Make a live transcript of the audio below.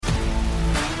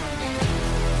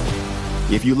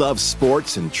If you love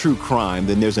sports and true crime,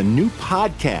 then there's a new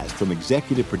podcast from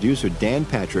executive producer Dan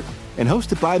Patrick and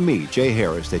hosted by me, Jay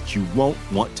Harris, that you won't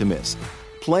want to miss.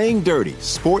 Playing Dirty: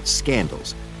 Sports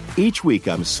Scandals. Each week,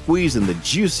 I'm squeezing the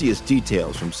juiciest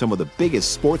details from some of the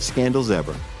biggest sports scandals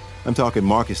ever. I'm talking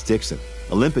Marcus Dixon,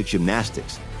 Olympic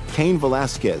gymnastics, Cain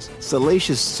Velasquez,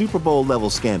 salacious Super Bowl-level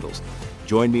scandals.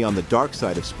 Join me on the dark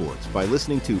side of sports by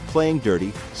listening to Playing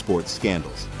Dirty: Sports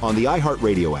Scandals on the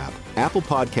iHeartRadio app, Apple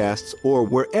Podcasts, or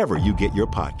wherever you get your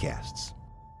podcasts.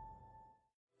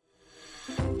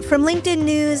 From LinkedIn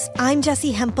News, I'm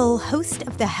Jessie Hempel, host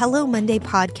of the Hello Monday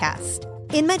podcast.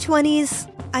 In my 20s,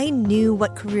 I knew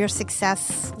what career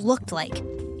success looked like.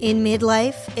 In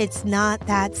midlife, it's not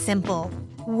that simple.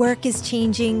 Work is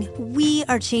changing, we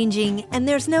are changing, and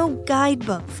there's no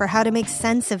guidebook for how to make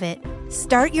sense of it.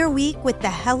 Start your week with the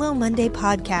Hello Monday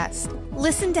podcast.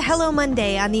 Listen to Hello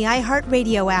Monday on the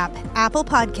iHeartRadio app, Apple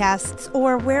Podcasts,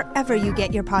 or wherever you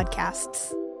get your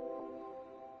podcasts.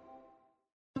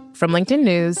 From LinkedIn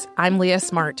News, I'm Leah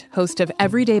Smart, host of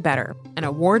Everyday Better, an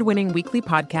award-winning weekly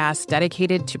podcast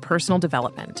dedicated to personal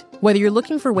development. Whether you're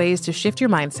looking for ways to shift your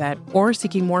mindset or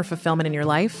seeking more fulfillment in your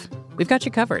life, we've got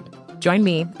you covered. Join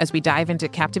me as we dive into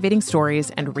captivating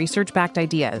stories and research-backed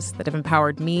ideas that have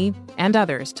empowered me and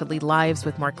others to lead lives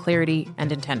with more clarity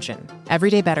and intention.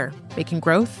 Everyday Better, making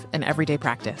growth an everyday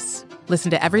practice. Listen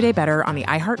to Everyday Better on the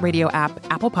iHeartRadio app,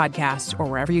 Apple Podcasts, or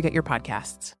wherever you get your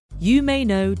podcasts. You may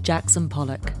know Jackson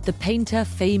Pollock, the painter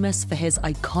famous for his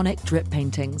iconic drip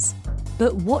paintings.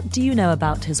 But what do you know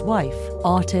about his wife,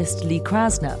 artist Lee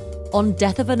Krasner? On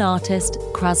Death of an Artist,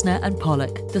 Krasner and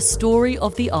Pollock, the story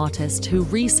of the artist who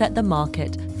reset the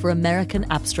market for American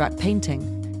abstract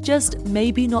painting. Just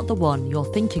maybe not the one you're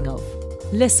thinking of.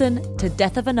 Listen to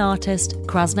Death of an Artist,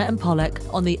 Krasner and Pollock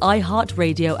on the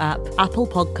iHeartRadio app, Apple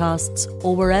Podcasts,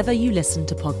 or wherever you listen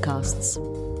to podcasts.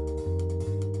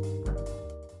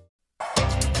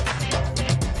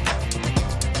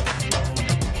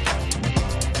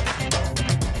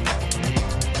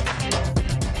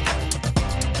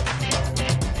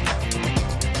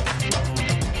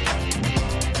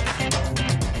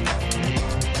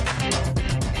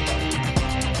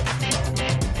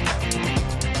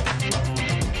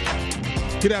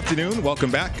 Good afternoon. Welcome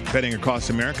back. Betting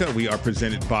Across America. We are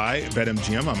presented by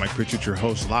BetMGM. I'm Mike Pritchard, your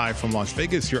host live from Las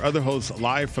Vegas. Your other host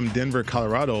live from Denver,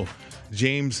 Colorado,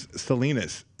 James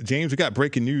Salinas. James, we got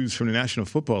breaking news from the National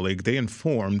Football League. They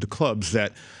informed clubs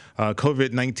that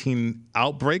COVID-19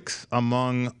 outbreaks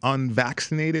among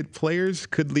unvaccinated players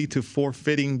could lead to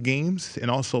forfeiting games and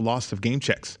also loss of game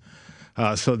checks.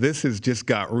 So this has just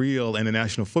got real in the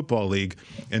National Football League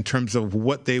in terms of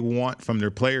what they want from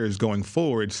their players going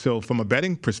forward. So from a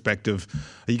betting perspective,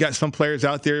 you got some players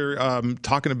out there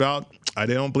talking about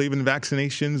they don't believe in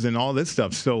vaccinations and all this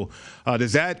stuff. So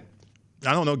does that,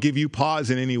 I don't know, give you pause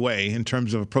in any way in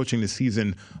terms of approaching the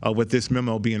season with this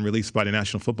memo being released by the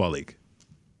National Football League?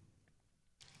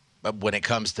 When it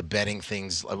comes to betting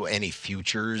things, any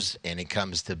futures, and it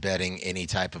comes to betting any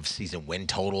type of season win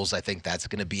totals, I think that's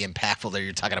going to be impactful there.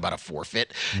 You're talking about a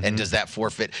forfeit. Mm-hmm. And does that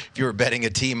forfeit, if you were betting a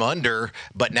team under,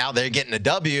 but now they're getting a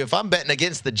W, if I'm betting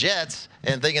against the Jets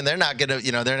and thinking they're not going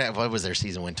to, they're not, what was their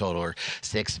season win total? Or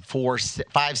 6, 4,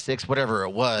 5, 6, whatever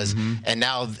it was. Mm-hmm. And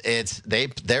now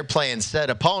they're playing said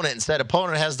opponent, and said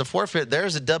opponent has the forfeit.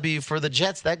 There's a W for the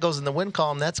Jets. That goes in the win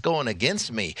column. That's going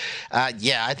against me.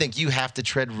 I think you have to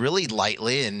tread really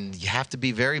lightly, and you have to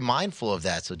be very mindful of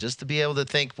that. So just to be able to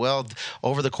think, well,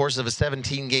 over the course of a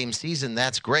 17-game season,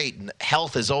 that's great. And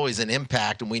health is always an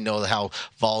impact, and we know how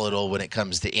volatile when it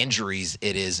comes to injuries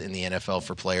it is in the NFL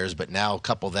for players. But now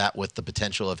couple that with the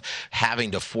potential of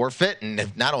having to forfeit,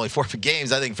 and not only forfeit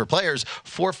games, I think for players,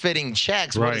 forfeiting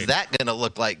checks. Right. What is that going to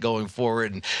look like going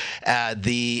forward?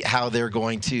 And how they're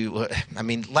going to,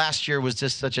 last year was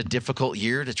just such a difficult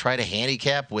year to try to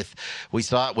handicap we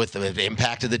saw it with the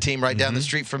impact of the team right down the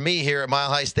street from me here at Mile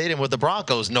High Stadium with the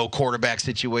Broncos, no quarterback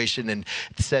situation, and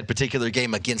said particular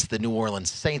game against the New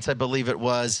Orleans Saints, I believe it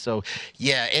was. So,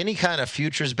 any kind of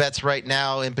futures bets right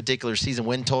now, in particular season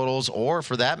win totals, or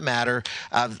for that matter,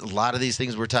 a lot of these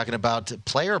things we're talking about,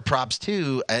 player props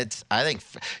too. I think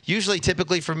usually,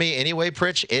 typically for me anyway,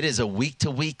 Pritch, it is a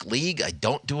week-to-week league. I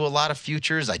don't do a lot of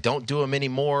futures. I don't do them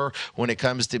anymore when it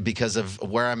comes to, because of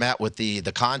where I'm at with the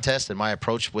contest and my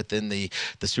approach within the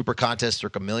Super Contest,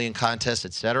 Circa Million Contest,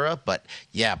 etc. But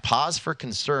pause for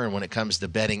concern when it comes to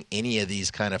betting any of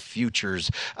these kind of futures,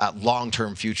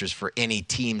 long-term futures for any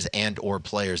teams and or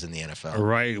players in the NFL.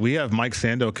 Right. We have Mike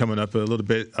Sando coming up a little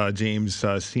bit, James,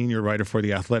 senior writer for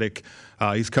The Athletic.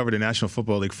 He's covered the National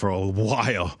Football League for a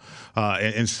while.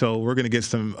 And so we're going to get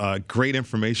some great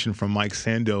information from Mike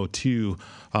Sando, too,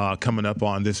 coming up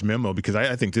on this memo, because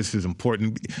I think this is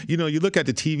important. You know, you look at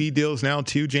the TV deals now,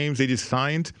 too, James, they just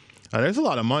signed. There's a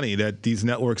lot of money that these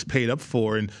networks paid up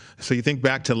for. And so you think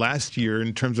back to last year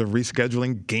in terms of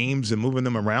rescheduling games and moving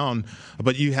them around.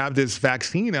 But you have this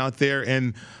vaccine out there,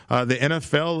 and the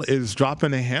NFL is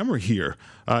dropping a hammer here.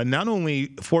 Not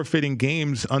only forfeiting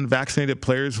games, unvaccinated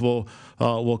players will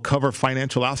cover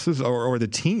financial losses, or the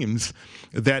teams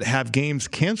that have games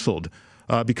canceled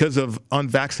because of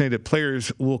unvaccinated players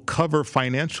will cover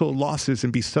financial losses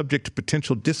and be subject to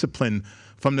potential discipline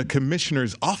from the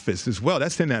commissioner's office as well.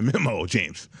 That's in that memo,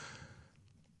 James.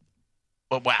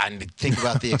 Well, wow, and think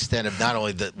about the extent of not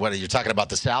only what you're talking about,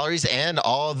 the salaries and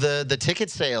all the ticket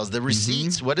sales, the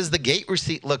receipts. Mm-hmm. What does the gate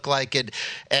receipt look like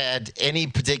at any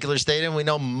particular stadium? We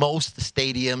know most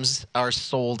stadiums are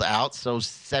sold out, so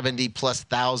 70+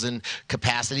 thousand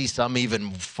capacity, some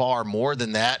even far more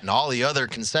than that, and all the other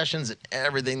concessions and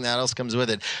everything that else comes with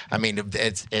it. I mean,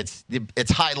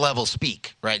 it's high level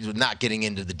speak, right? We're not getting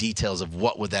into the details of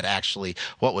what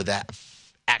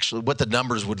the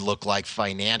numbers would look like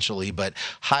financially, but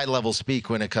high level speak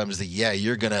when it comes to,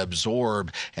 you're going to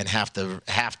absorb and have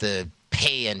to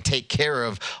pay and take care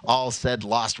of all said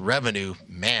lost revenue.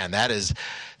 Man, that is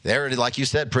there. Like you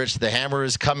said, Pritch, the hammer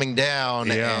is coming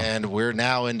down, and we're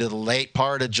now into the late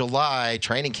part of July.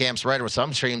 Training camps, right, where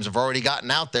some teams have already gotten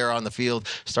out there on the field,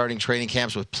 starting training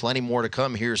camps with plenty more to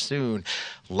come here soon.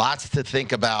 Lots to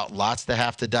think about, lots to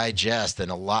have to digest,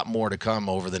 and a lot more to come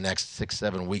over the next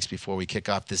 6-7 weeks before we kick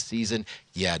off this season.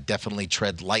 Yeah, definitely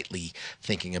tread lightly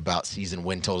thinking about season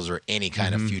win totals or any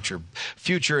kind of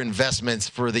future investments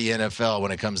for the NFL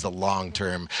when it comes to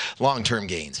long-term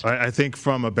gains. I think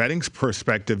from a betting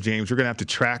perspective, James, we're going to have to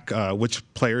track which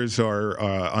players are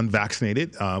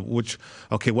unvaccinated,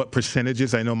 what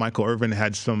percentages. I know Michael Irvin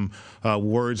had some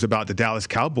words about the Dallas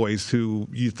Cowboys, who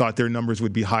you thought their numbers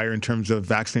would be higher in terms of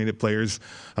vaccinated players.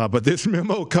 But this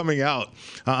memo coming out,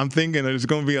 I'm thinking there's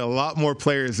going to be a lot more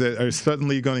players that are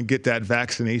suddenly going to get that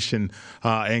vaccination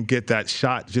and get that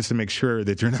shot just to make sure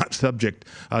that you're not subject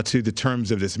to the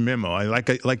terms of this memo.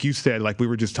 Like you said, like we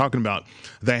were just talking about,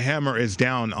 the hammer is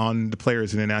down on the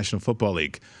players in the National Football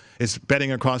League. It's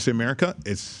betting across America.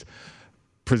 It's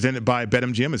presented by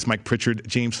BetMGM. It's Mike Pritchard,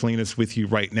 James Salinas with you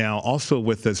right now. Also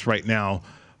with us right now,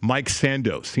 Mike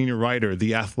Sando, senior writer,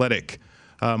 The Athletic.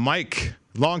 Mike,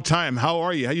 long time. How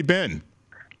are you? How you been?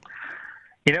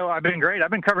 You know, I've been great.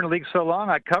 I've been covering the league so long.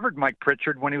 I covered Mike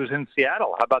Pritchard when he was in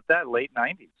Seattle. How about that? Late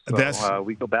 90s. So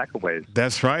we go back a ways.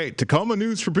 That's right. Tacoma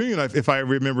News Tribune, if I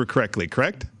remember correctly,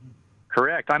 correct?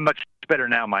 Correct. I'm much better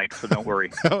now, Mike, so don't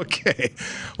worry. Okay.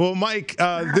 Well, Mike,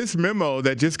 this memo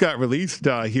that just got released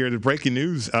here, the breaking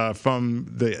news from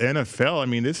the NFL, I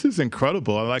mean, this is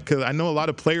incredible. Cause I know a lot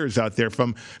of players out there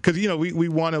because, you know, we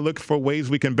want to look for ways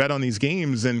we can bet on these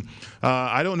games. And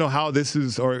I don't know how this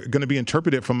is going to be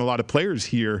interpreted from a lot of players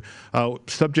here,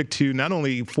 subject to not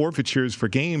only forfeitures for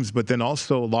games, but then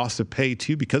also loss of pay,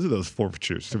 too, because of those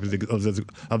forfeitures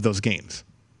of those games.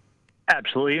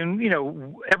 Absolutely. And, you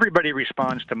know, everybody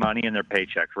responds to money in their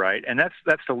paycheck, right? And that's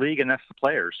the league and that's the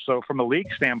players. So from a league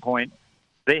standpoint,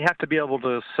 they have to be able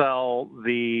to sell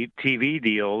the TV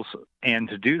deals. And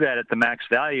to do that at the max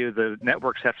value, the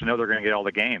networks have to know they're going to get all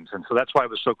the games. And so that's why it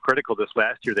was so critical this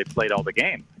last year they played all the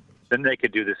games. Then they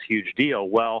could do this huge deal.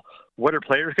 Well, what are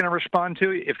players going to respond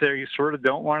to if they sort of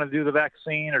don't want to do the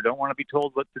vaccine or don't want to be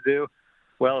told what to do?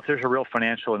 Well, if there's a real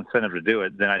financial incentive to do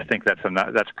it, then I think that's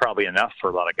probably enough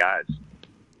for a lot of guys.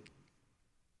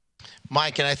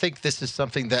 Mike, and I think this is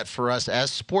something that for us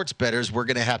as sports bettors, we're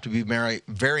going to have to be very,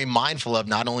 very mindful of,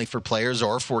 not only for players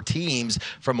or for teams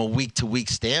from a week-to-week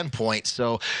standpoint.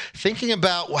 So thinking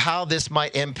about how this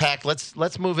might impact,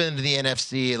 let's move into the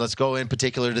NFC. Let's go in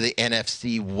particular to the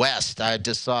NFC West. I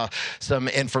just saw some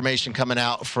information coming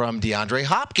out from DeAndre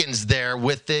Hopkins there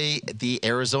with the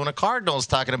Arizona Cardinals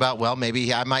talking about, well,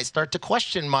 maybe I might start to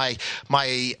question my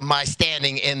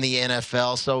standing in the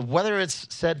NFL. So whether it's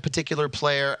said particular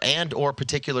player and or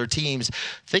particular teams,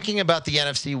 thinking about the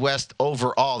NFC West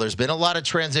overall, there's been a lot of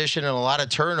transition and a lot of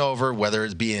turnover, whether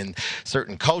it's being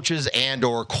certain coaches and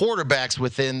or quarterbacks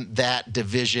within that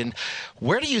division.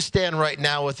 Where do you stand right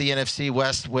now with the NFC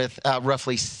West with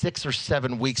roughly 6 or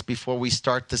 7 weeks before we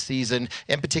start the season,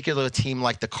 in particular a team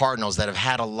like the Cardinals that have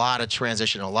had a lot of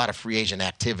transition, a lot of free agent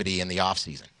activity in the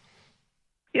offseason?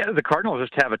 Yeah, the Cardinals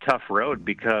just have a tough road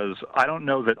because I don't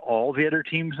know that all the other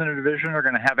teams in the division are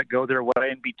going to have it go their way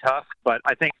and be tough, but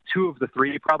I think 2 of the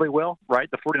 3 probably will,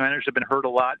 right? The 49ers have been hurt a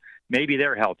lot. Maybe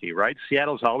they're healthy, right?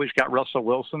 Seattle's always got Russell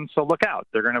Wilson, so look out.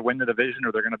 They're going to win the division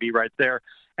or they're going to be right there.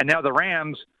 And now the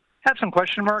Rams have some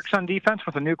question marks on defense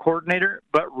with a new coordinator,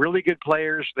 but really good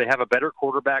players. They have a better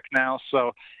quarterback now,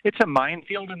 so it's a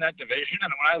minefield in that division.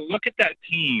 And when I look at that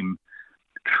team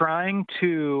trying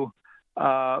to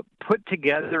put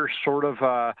together sort of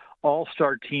a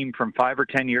all-star team from 5 or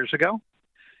 10 years ago.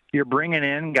 You're bringing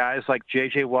in guys like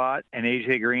J.J. Watt and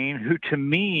A.J. Green, who to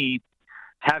me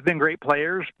have been great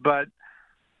players, but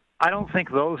I don't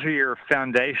think those are your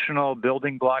foundational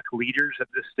building block leaders at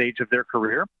this stage of their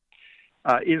career.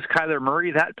 Is Kyler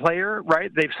Murray that player, right?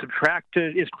 They've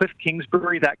subtracted, is Cliff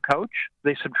Kingsbury that coach?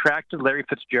 They subtracted Larry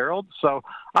Fitzgerald. So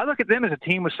I look at them as a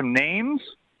team with some names,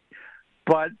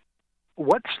 but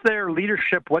what's their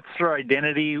leadership? What's their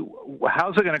identity?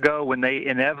 How's it going to go when they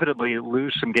inevitably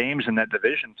lose some games in that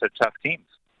division to tough teams?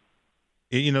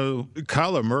 You know,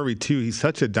 Kyler Murray, too, he's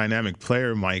such a dynamic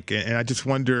player, Mike. And I just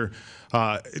wonder,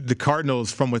 the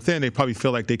Cardinals, from within, they probably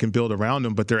feel like they can build around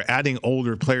him, but they're adding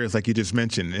older players like you just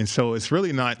mentioned. And so it's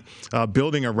really not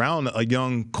building around a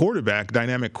young quarterback,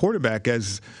 dynamic quarterback,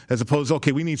 as opposed to,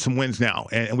 okay, we need some wins now,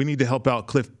 and we need to help out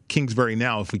Cliff Kingsbury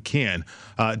now if we can.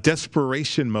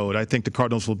 Desperation mode, I think the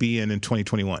Cardinals will be in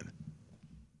 2021.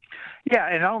 Yeah,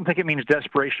 and I don't think it means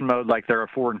desperation mode like they're a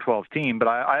 4-12 team, but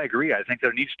I agree. I think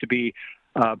there needs to be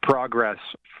progress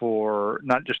for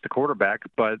not just the quarterback,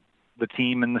 but the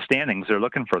team and the standings. They're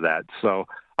looking for that. So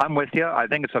I'm with you. I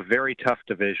think it's a very tough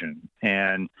division,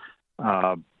 and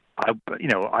I'm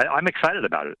excited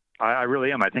about it. I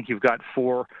really am. I think you've got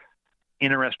 4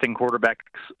 interesting quarterbacks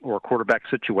or quarterback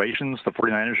situations. The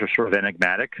 49ers are sort of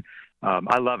enigmatic.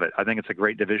 I love it. I think it's a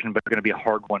great division, but it's going to be a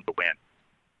hard one to win.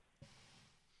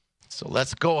 So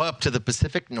let's go up to the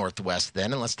Pacific Northwest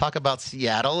then, and let's talk about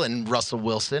Seattle and Russell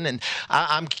Wilson. And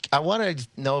I want to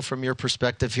know from your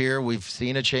perspective here, we've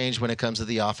seen a change when it comes to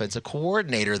the offensive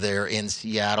coordinator there in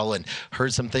Seattle, and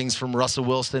heard some things from Russell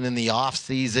Wilson in the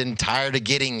offseason, tired of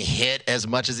getting hit as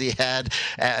much as he had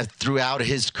throughout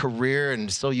his career, and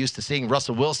so used to seeing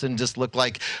Russell Wilson just look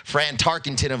like Fran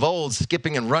Tarkenton of old,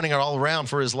 skipping and running all around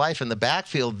for his life in the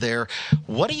backfield there.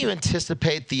 What do you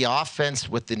anticipate the offense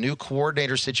with the new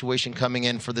coordinator situation coming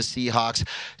in for the Seahawks?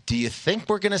 Do you think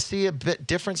we're going to see a bit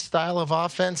different style of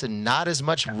offense and not as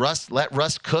much let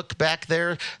Russ cook back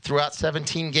there throughout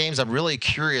 17 games? I'm really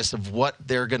curious of what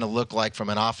they're going to look like from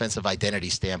an offensive identity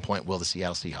standpoint. Will the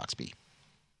Seattle Seahawks be?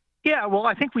 Yeah, well,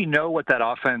 I think we know what that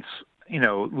offense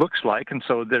looks like, and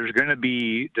so there's going to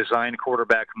be designed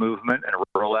quarterback movement and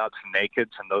rollouts and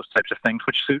nakeds and those types of things,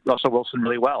 which suit Russell Wilson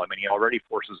really well. I mean, he already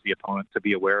forces the opponent to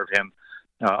be aware of him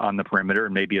on the perimeter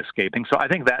and maybe escaping. So I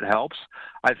think that helps.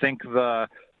 I think the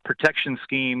protection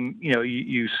scheme,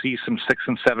 you see some 6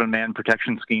 and 7 man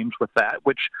protection schemes with that,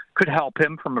 which could help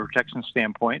him from a protection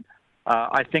standpoint.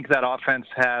 I think that offense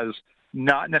has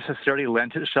not necessarily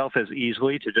lent itself as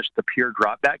easily to just the pure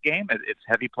drop back game. It's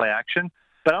heavy play action,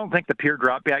 but I don't think the pure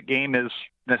drop back game is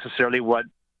necessarily what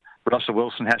Russell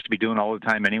Wilson has to be doing all the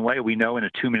time anyway. We know in a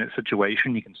 2-minute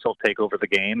situation, he can still take over the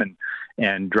game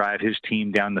and drive his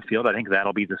team down the field. I think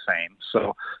that'll be the same.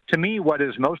 So to me, what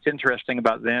is most interesting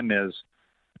about them is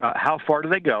how far do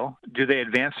they go? Do they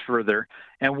advance further?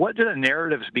 And what do the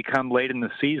narratives become late in the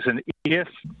season if,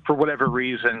 for whatever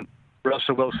reason,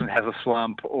 Russell Wilson has a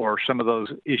slump or some of those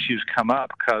issues come up?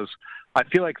 Because I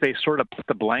feel like they sort of put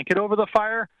the blanket over the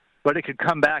fire, but it could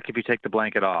come back if you take the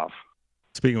blanket off.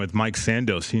 Speaking with Mike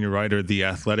Sando, senior writer of The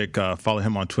Athletic, follow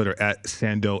him on Twitter at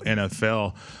Sando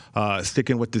NFL.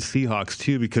 Sticking with the Seahawks,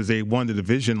 too, because they won the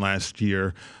division last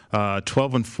year,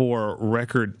 12-4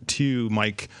 record, too,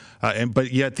 Mike.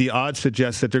 But yet the odds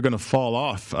suggest that they're going to fall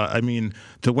off. I mean,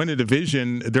 to win a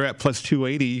division, they're at plus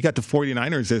 280. You got the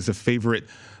 49ers as a favorite.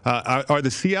 Are the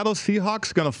Seattle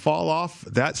Seahawks going to fall off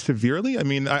that severely? I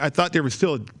mean, I thought they were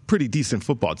still a pretty decent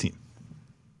football team.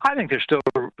 I think they're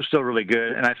still really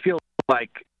good, and I feel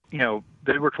like,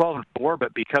 they were 12-4,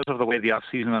 but because of the way the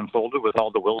offseason unfolded with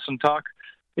all the Wilson talk,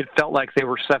 it felt like they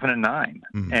were 7-9.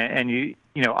 Mm-hmm. And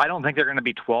I don't think they're going to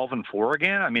be 12-4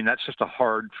 again. I mean, that's just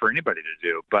hard for anybody to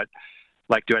do. But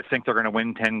do I think they're going to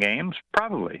win 10 games?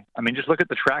 Probably. I mean, just look at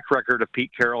the track record of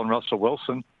Pete Carroll and Russell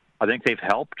Wilson. I think they've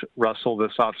helped Russell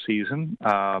this offseason.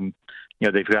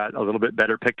 They've got a little bit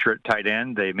better picture at tight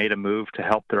end. They made a move to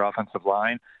help their offensive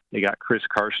line. They got Chris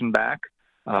Carson back.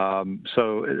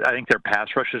 So I think their pass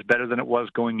rush is better than it was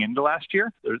going into last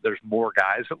year. There's more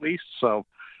guys at least. So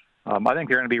I think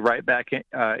they're going to be right back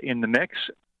in the mix.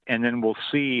 and then we'll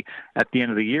see at the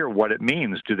end of the year what it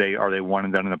means. Are they one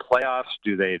and done in the playoffs?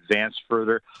 Do they advance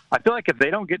further? I feel like if they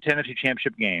don't get to NFC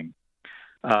Championship game,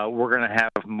 we're going to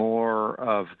have more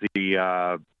of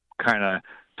the kind of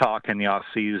talk in the off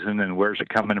season and where's it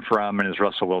coming from, and is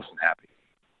Russell Wilson happy?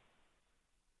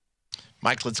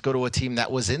 Mike, let's go to a team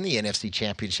that was in the NFC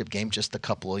Championship game just a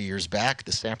couple of years back,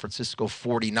 the San Francisco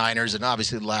 49ers. And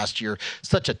obviously last year,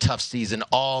 such a tough season,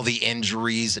 all the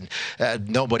injuries, and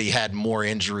nobody had more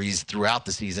injuries throughout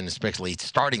the season, especially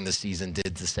starting the season,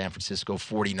 did the San Francisco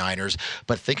 49ers.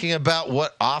 But thinking about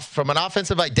from an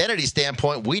offensive identity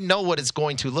standpoint, we know what it's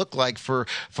going to look like for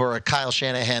a Kyle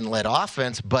Shanahan-led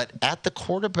offense. But at the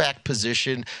quarterback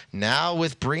position, now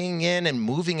with bringing in and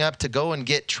moving up to go and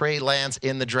get Trey Lance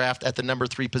in the draft at the number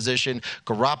 3 position,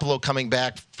 Garoppolo coming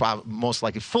back most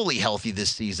likely fully healthy this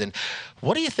season.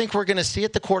 What do you think we're going to see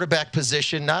at the quarterback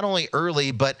position, not only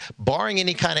early, but barring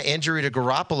any kind of injury to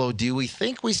Garoppolo, do we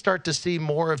think we start to see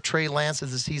more of Trey Lance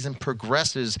as the season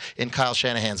progresses in Kyle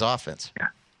Shanahan's offense? Yeah.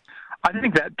 I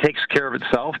think that takes care of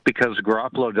itself because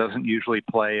Garoppolo doesn't usually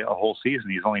play a whole season.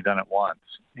 He's only done it once.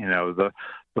 You know, the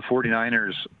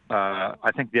 49ers,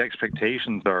 I think the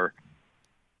expectations are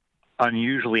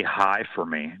unusually high for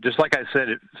me. Just like I said,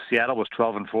 Seattle was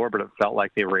 12-4, but it felt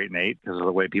like they were 8-8 because of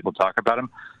the way people talk about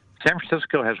them. San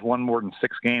Francisco has won more than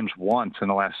 6 games once in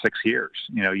the last 6 years.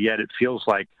 You know, yet it feels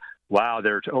like, wow,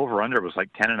 their over-under was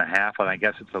like 10.5, and I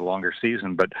guess it's a longer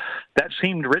season. But that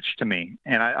seemed rich to me,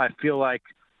 and I feel like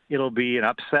it'll be an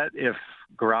upset if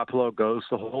Garoppolo goes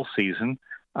the whole season.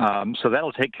 So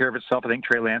that'll take care of itself. I think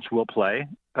Trey Lance will play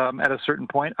at a certain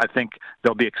point. I think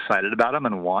they'll be excited about him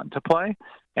and want to play.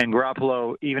 And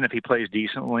Garoppolo, even if he plays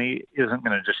decently, he's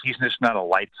just not a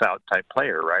lights-out type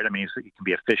player, right? I mean, he can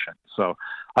be efficient. So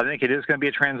I think it is going to be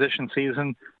a transition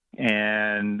season,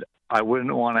 and I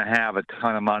wouldn't want to have a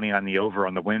ton of money on the over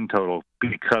on the win total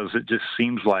because it just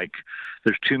seems like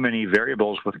there's too many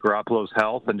variables with Garoppolo's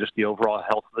health and just the overall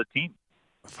health of the team.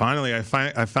 Finally, I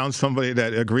found somebody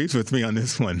that agrees with me on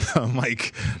this one,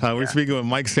 Mike. We're speaking with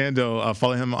Mike Sando.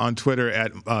 Follow him on Twitter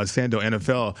at Sando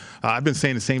NFL. I've been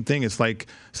saying the same thing. It's like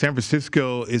San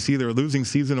Francisco is either a losing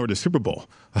season or the Super Bowl.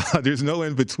 There's no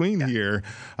in between here,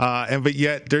 but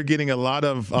yet they're getting a lot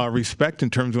of respect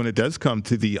in terms when it does come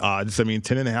to the odds. I mean,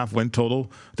 10.5 win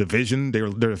total, division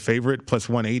they're a favorite plus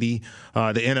 180,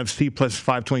 the NFC plus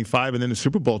 525, and then the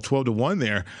Super Bowl 12-1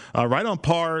 there, right on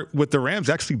par with the Rams.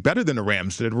 Actually better than the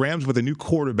Rams. The Rams with a new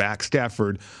quarterback,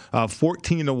 Stafford,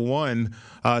 14-1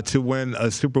 to win a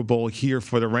Super Bowl here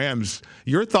for the Rams.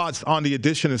 Your thoughts on the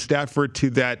addition of Stafford to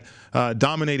that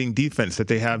dominating defense that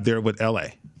they have there with LA?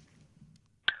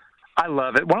 I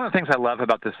love it. One of the things I love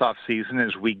about this offseason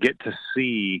is we get to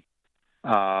see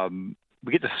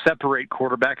we get to separate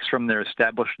quarterbacks from their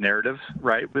established narratives,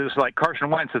 right? It was like Carson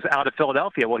Wentz is out of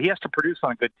Philadelphia. Well, he has to produce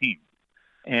on a good team.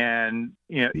 And,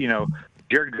 you know,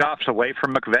 Jared Goff's away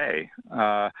from McVay,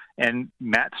 and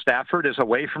Matt Stafford is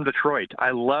away from Detroit. I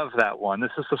love that one.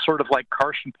 This is the sort of like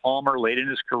Carson Palmer late in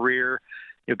his career.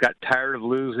 You got tired of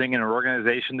losing in an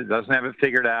organization that doesn't have it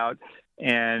figured out.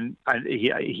 And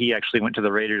he actually went to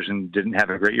the Raiders and didn't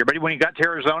have a great year. But when he got to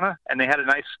Arizona and they had a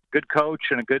nice, good coach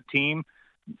and a good team,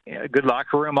 a good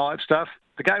locker room, all that stuff,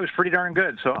 the guy was pretty darn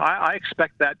good. So I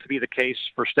expect that to be the case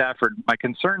for Stafford. My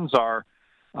concerns are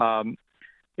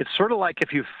it's sort of like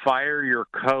if you fire your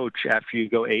coach after you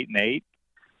go 8-8.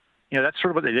 You know, that's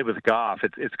sort of what they did with Goff.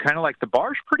 It's kind of like the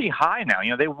bar's pretty high now.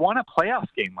 You know, they won a playoff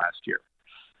game last year.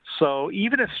 So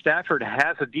even if Stafford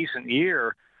has a decent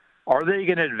year, are they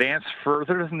going to advance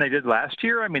further than they did last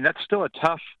year? I mean, that's still a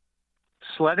tough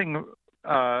sledding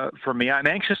for me. I'm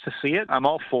anxious to see it. I'm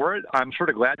all for it. I'm sort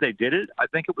of glad they did it. I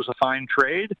think it was a fine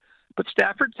trade. But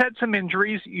Stafford's had some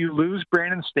injuries. You lose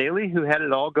Brandon Staley, who had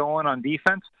it all going on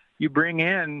defense. You bring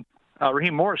in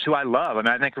Raheem Morris, who I love. I mean,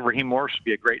 I think Raheem Morris would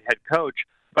be a great head coach,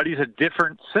 but he's a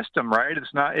different system, right?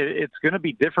 It's going to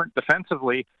be different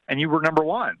defensively, and you were number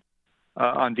one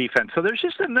on defense. So there's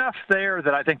just enough there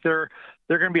that I think they're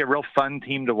going to be a real fun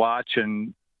team to watch,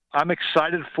 and I'm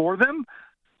excited for them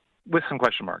with some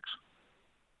question marks.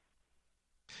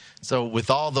 So with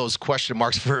all those question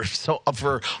marks for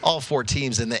all 4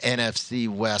 teams in the NFC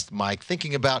West, Mike,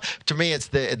 thinking about, to me, it's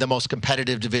the most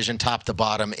competitive division top to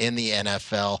bottom in the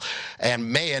NFL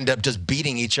and may end up just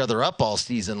beating each other up all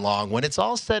season long. When it's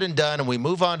all said and done and we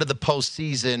move on to the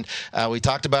postseason, we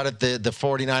talked about it, the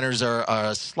 49ers are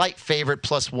a slight favorite,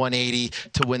 plus 180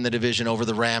 to win the division over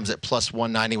the Rams at plus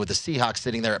 190, with the Seahawks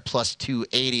sitting there at plus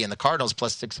 280 and the Cardinals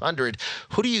plus 600.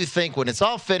 Who do you think, when it's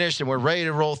all finished and we're ready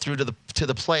to roll through to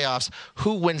the playoffs,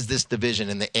 who wins this division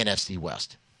in the NFC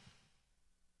West?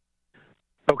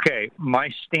 Okay, my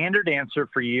standard answer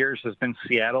for years has been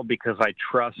Seattle because I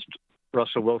trust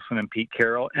Russell Wilson and Pete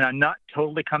Carroll, and I'm not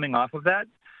totally coming off of that.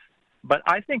 But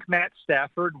I think Matt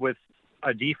Stafford, with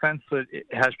a defense that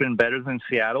has been better than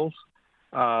Seattle's,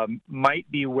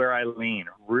 might be where I lean,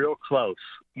 real close,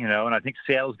 and I think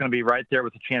Seattle's going to be right there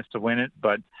with a chance to win it.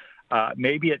 But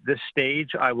maybe at this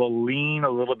stage, I will lean a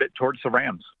little bit towards the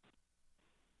Rams.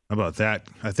 How about that?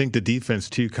 I think the defense,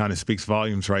 too, kind of speaks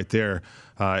volumes right there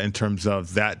in terms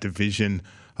of that division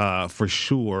for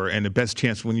sure. And the best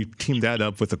chance when you team that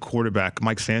up with a quarterback,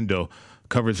 Mike Sando,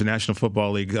 covers the National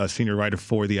Football League, senior writer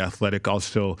for The Athletic,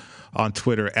 also on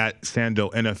Twitter at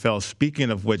Sando NFL.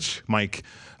 Speaking of which, Mike,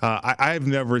 I've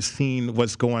never seen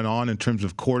what's going on in terms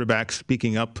of quarterbacks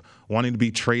speaking up, wanting to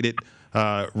be traded.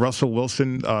 Russell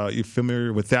Wilson, you're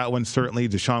familiar with that one, certainly.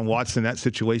 Deshaun Watson, that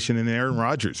situation, and Aaron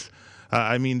Rodgers.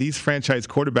 These franchise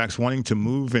quarterbacks wanting to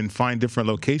move and find different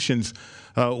locations.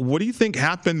 What do you think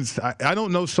happens? I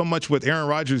don't know so much with Aaron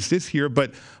Rodgers this year,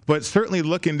 but certainly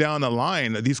looking down the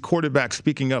line, these quarterbacks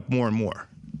speaking up more and more.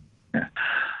 Yeah.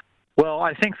 Well,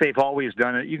 I think they've always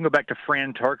done it. You can go back to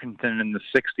Fran Tarkenton in the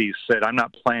 60s, said, I'm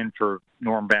not playing for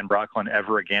Norm Van Brocklin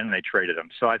ever again, and they traded him.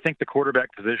 So I think the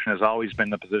quarterback position has always been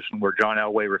the position where John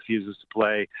Elway refuses to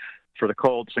play for the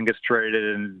Colts and gets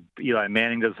traded, and Eli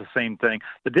Manning does the same thing.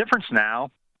 The difference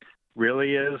now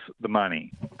really is the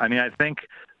money. I think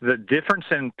the difference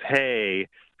in pay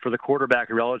for the quarterback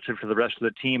relative to the rest of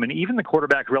the team, and even the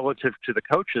quarterback relative to the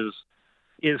coaches,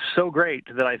 is so great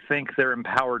that I think they're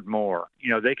empowered more.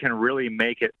 They can really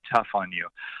make it tough on you.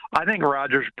 I think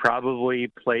Rodgers probably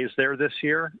plays there this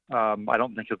year. I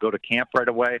don't think he'll go to camp right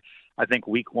away. I think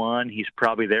week one he's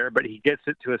probably there, but he gets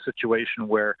it to a situation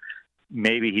where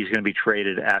maybe he's going to be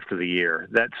traded after the year.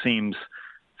 That seems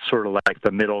sort of like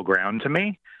the middle ground to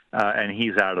me, and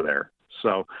he's out of there.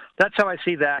 So that's how I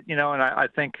see that, and I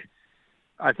think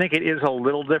it is a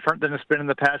little different than it's been in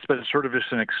the past, but it's sort of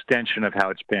just an extension of how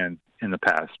it's been in the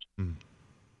past.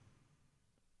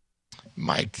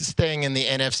 Mike, staying in the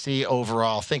NFC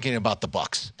overall, thinking about the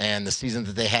Bucs and the season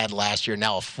that they had last year,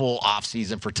 now a full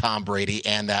offseason for Tom Brady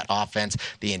and that offense,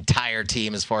 the entire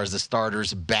team as far as the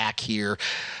starters back here.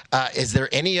 Is there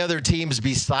any other teams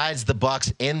besides the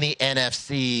Bucs in the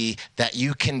NFC that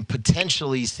you can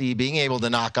potentially see being able to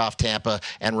knock off Tampa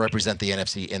and represent the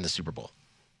NFC in the Super Bowl?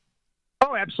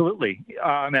 Oh, absolutely.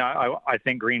 I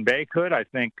think Green Bay could. I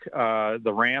think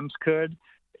the Rams could.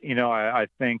 I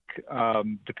think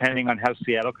depending on how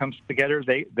Seattle comes together,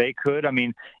 they could.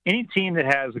 Any team that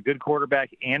has a good quarterback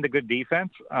and a good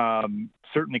defense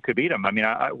certainly could beat them.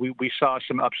 We saw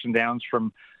some ups and downs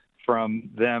from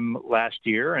them last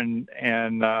year, and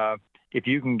if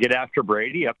you can get after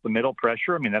Brady up the middle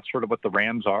pressure, that's sort of what the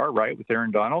Rams are, right, with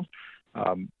Aaron Donald.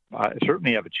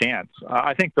 Certainly have a chance.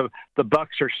 I think the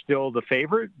Bucs are still the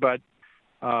favorite, but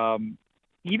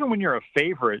even when you're a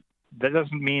favorite, that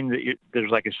doesn't mean that there's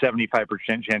like a 75%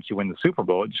 chance you win the Super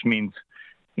Bowl. It just means,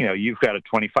 you've got a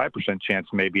 25% chance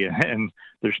maybe, and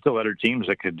there's still other teams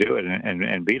that could do it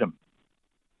and beat them.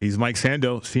 He's Mike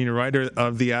Sando, senior writer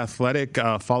of The Athletic.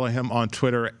 Follow him on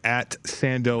Twitter at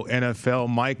Sando NFL.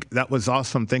 Mike, that was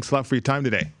awesome. Thanks a lot for your time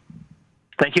today.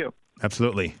 Thank you.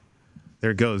 Absolutely.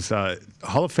 There it goes.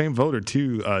 Hall of Fame voter,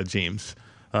 too, James.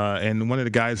 And one of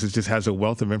the guys that just has a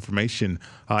wealth of information.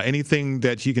 Anything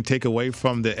that you can take away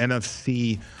from the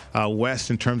NFC West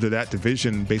in terms of that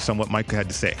division based on what Mike had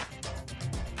to say?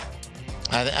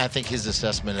 I think his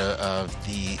assessment of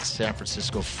the San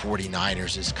Francisco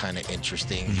 49ers is kind of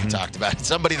interesting. You talked about it.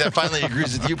 Somebody that finally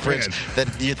agrees with you, Prince, that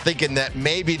you're thinking that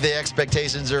maybe the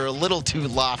expectations are a little too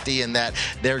lofty and that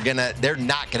they're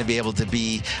not gonna be able to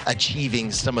be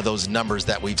achieving some of those numbers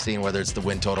that we've seen, whether it's the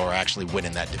win total or actually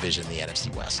winning that division, the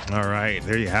NFC West. All right,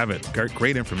 there you have it.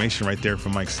 Great information right there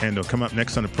from Mike Sando. Come up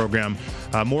next on the program,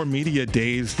 more media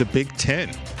days, the Big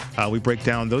Ten. We break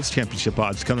down those championship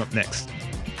odds. Coming up next.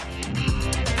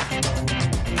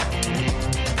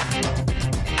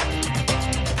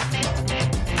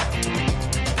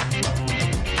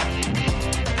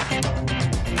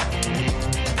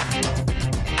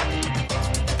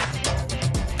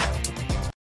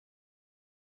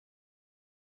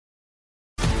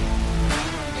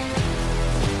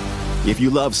 If you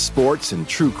love sports and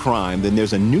true crime, then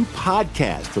there's a new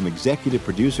podcast from executive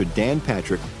producer Dan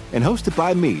Patrick and hosted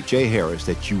by me, Jay Harris,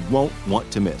 that you won't want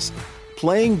to miss.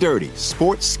 Playing Dirty: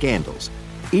 Sports Scandals.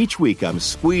 Each week, I'm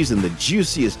squeezing the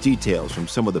juiciest details from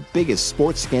some of the biggest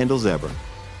sports scandals ever.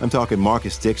 I'm talking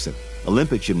Marcus Dixon,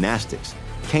 Olympic gymnastics,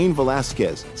 Cain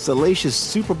Velasquez, salacious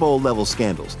Super Bowl-level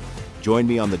scandals. Join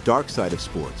me on the dark side of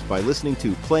sports by listening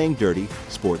to Playing Dirty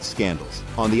Sports Scandals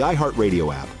on the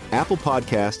iHeartRadio app, Apple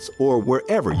Podcasts, or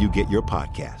wherever you get your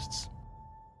podcasts.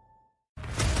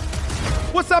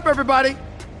 What's up, everybody?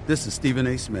 This is Stephen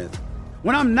A. Smith.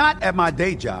 When I'm not at my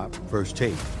day job, First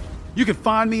Take, you can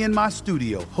find me in my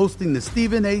studio hosting the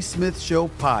Stephen A. Smith Show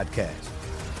podcast.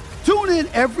 Tune in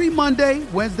every Monday,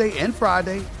 Wednesday, and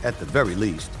Friday, at the very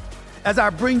least, as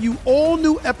I bring you all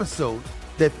new episodes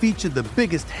that feature the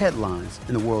biggest headlines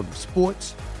in the world of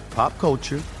sports, pop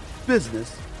culture,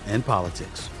 business, and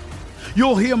politics.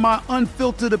 You'll hear my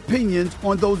unfiltered opinions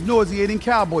on those nauseating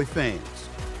Cowboy fans,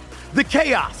 the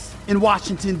chaos in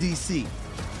Washington, D.C.,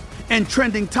 and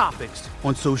trending topics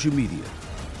on social media,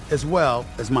 as well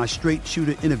as my straight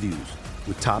shooter interviews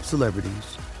with top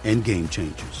celebrities and game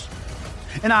changers.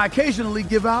 And I occasionally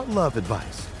give out love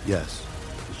advice. Yes,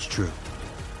 it's true.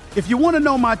 If you want to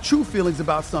know my true feelings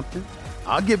about something,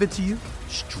 I'll give it to you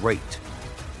straight.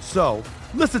 So,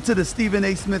 listen to the Stephen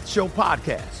A. Smith Show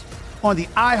podcast on the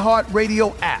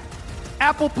iHeartRadio app,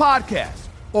 Apple Podcasts,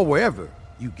 or wherever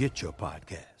you get your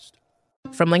podcast.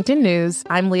 From LinkedIn News,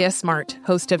 I'm Leah Smart,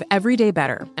 host of Everyday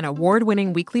Better, an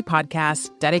award-winning weekly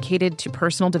podcast dedicated to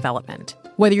personal development.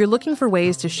 Whether you're looking for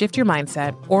ways to shift your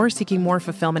mindset or seeking more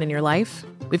fulfillment in your life,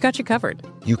 we've got you covered.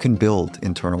 You can build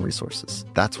internal resources.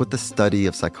 That's what the study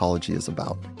of psychology is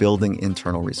about, building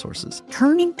internal resources.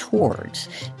 Turning towards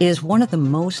is one of the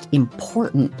most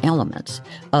important elements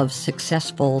of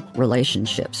successful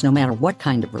relationships, no matter what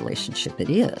kind of relationship it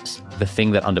is. The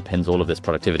thing that underpins all of this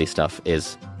productivity stuff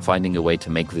is finding a way to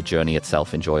make the journey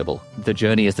itself enjoyable. The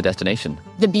journey is the destination.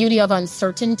 The beauty of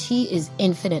uncertainty is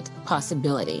infinite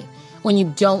possibility. When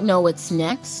you don't know what's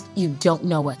next, you don't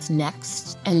know what's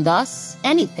next, and thus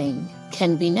anything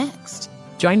can be next.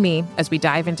 Join me as we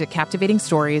dive into captivating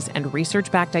stories and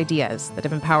research-backed ideas that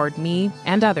have empowered me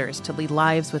and others to lead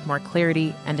lives with more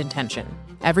clarity and intention.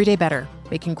 Everyday Better,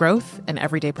 making growth an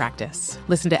everyday practice.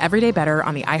 Listen to Everyday Better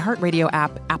on the iHeartRadio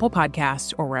app, Apple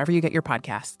Podcasts, or wherever you get your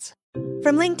podcasts.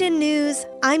 From LinkedIn News,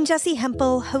 I'm Jessie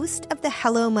Hempel, host of the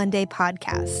Hello Monday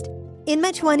podcast. In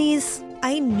my 20s,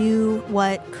 I knew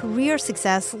what career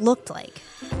success looked like.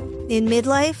 In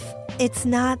midlife, it's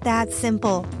not that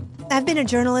simple. I've been a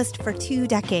journalist for 2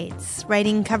 decades,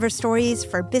 writing cover stories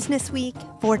for Business Week,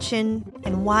 Fortune,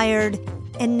 and Wired.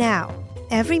 And now,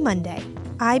 every Monday,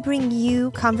 I bring you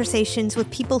conversations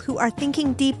with people who are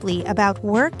thinking deeply about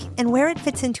work and where it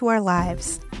fits into our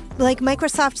lives. Like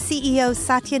Microsoft CEO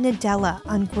Satya Nadella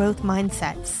on growth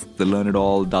mindsets. The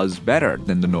learn-it-all does better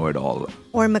than the know-it-all.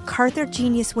 Or MacArthur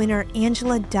Genius winner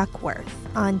Angela Duckworth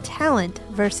on talent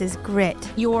versus grit.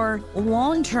 Your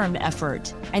long-term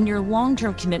effort and your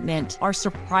long-term commitment are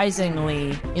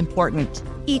surprisingly important.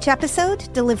 Each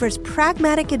episode delivers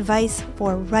pragmatic advice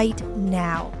for right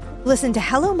now. Listen to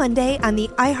Hello Monday on the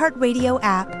iHeartRadio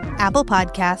app, Apple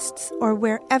Podcasts, or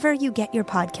wherever you get your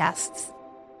podcasts.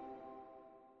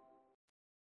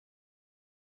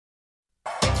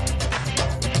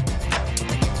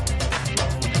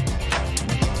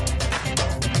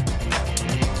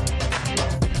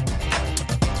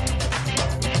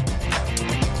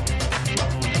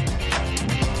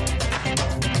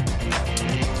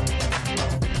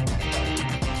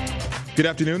 Good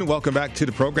afternoon and welcome back to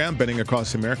the program, Betting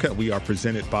Across America. We are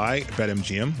presented by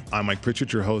BetMGM. I'm Mike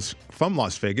Pritchard, your host from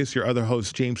Las Vegas. Your other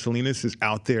host, James Salinas, is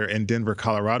out there in Denver,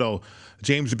 Colorado.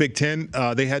 James, the Big Ten,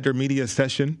 they had their media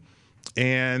session,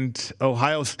 and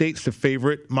Ohio State's the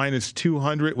favorite, minus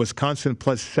 200, Wisconsin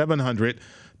plus 700,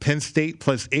 Penn State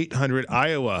plus 800,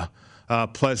 Iowa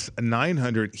plus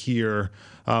 900 here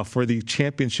for the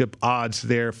championship odds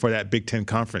there for that Big Ten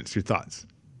conference. Your thoughts?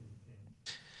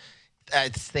 I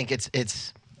think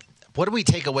it's what do we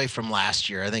take away from last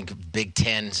year? I think Big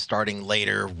Ten starting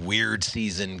later, weird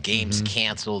season, games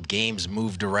canceled, games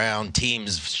moved around,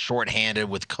 teams shorthanded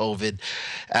with COVID.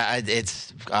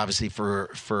 It's obviously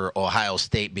for Ohio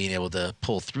State being able to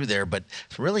pull through there, but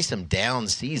really some down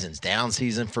seasons. Down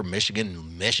season for Michigan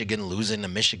losing to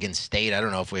Michigan State. I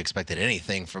don't know if we expected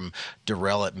anything from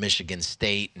Durrell at Michigan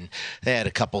State, and they had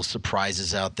a couple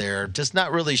surprises out there. Just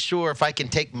not really sure if I can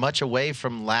take much away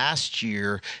from last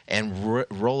year and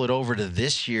roll it over to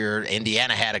this year.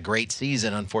 Indiana had a great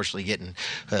season, unfortunately getting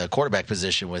quarterback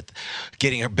position with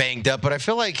getting her banged up. But I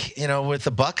feel like, with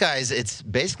the Buckeyes, it's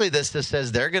basically this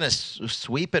says they're going to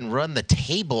sweep and run the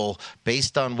table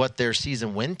based on what their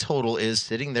season win total is,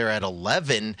 sitting there at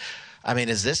 11. I mean,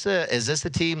 is this a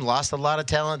team lost a lot of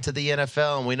talent to the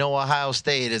NFL? And we know Ohio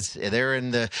State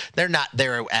they're not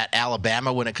there at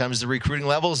Alabama when it comes to recruiting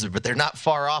levels, but they're not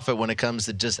far off it when it comes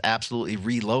to just absolutely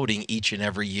reloading each and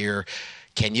every year.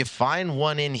 Can you find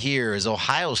one in here? Is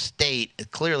Ohio State,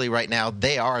 clearly right now,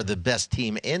 they are the best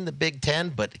team in the Big Ten,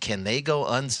 but can they go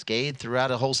unscathed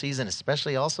throughout a whole season?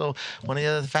 Especially also one of the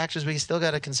other factors we still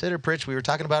got to consider, Pritch, we were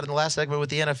talking about in the last segment with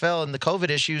the NFL and the COVID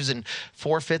issues and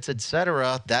forfeits, et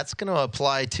cetera. That's going to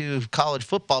apply to college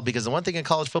football, because the one thing in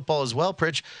college football as well,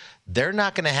 Pritch, they're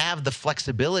not going to have the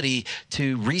flexibility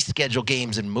to reschedule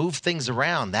games and move things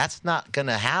around. That's not going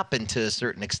to happen to a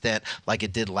certain extent like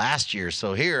it did last year.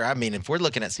 So here, I mean, if we're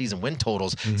looking at season win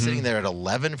totals, sitting there at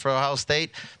 11 for Ohio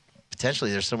State,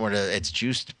 potentially there's somewhere it's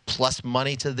juiced plus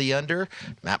money to the under.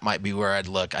 That might be where I'd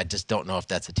look. I just don't know if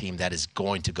that's a team that is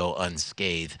going to go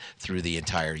unscathed through the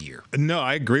entire year. No,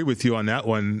 I agree with you on that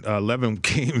one. 11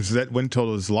 games, that win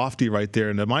total is lofty right there.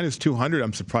 And the minus 200,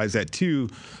 I'm surprised at too,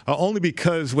 only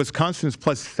because Wisconsin's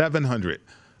plus 700.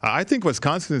 I think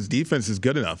Wisconsin's defense is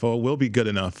good enough, or will be good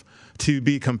enough, to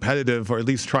be competitive or at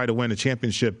least try to win a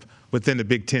championship within the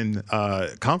Big Ten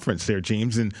conference there,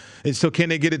 James. And so can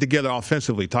they get it together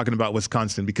offensively, talking about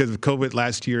Wisconsin? Because of COVID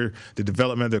last year, the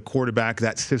development of their quarterback,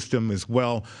 that system as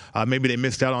well, maybe they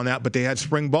missed out on that, but they had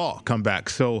spring ball come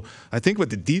back. So I think with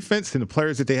the defense and the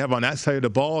players that they have on that side of the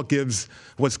ball gives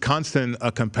Wisconsin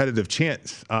a competitive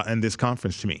chance in this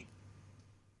conference to me.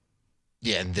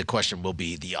 Yeah, and the question will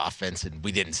be the offense, and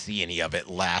we didn't see any of it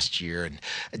last year. And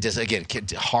just, again,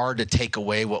 hard to take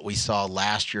away what we saw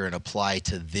last year and apply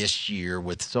to this year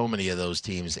with so many of those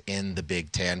teams in the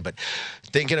Big Ten. But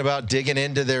thinking about digging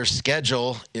into their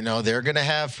schedule, they're going to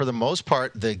have, for the most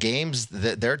part, the games,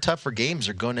 their tougher games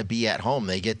are going to be at home.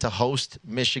 They get to host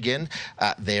Michigan.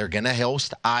 They're going to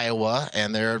host Iowa,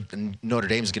 and Notre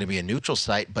Dame is going to be a neutral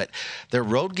site. But their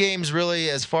road games,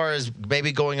 really, as far as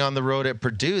maybe going on the road at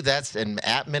Purdue, and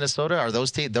at Minnesota, are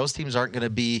those teams aren't going to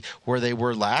be where they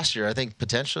were last year. I think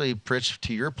potentially, Pritch,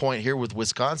 to your point here with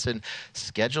Wisconsin,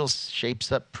 schedule shapes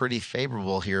up pretty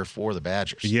favorable here for the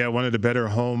Badgers. Yeah, one of the better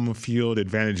home field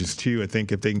advantages too, I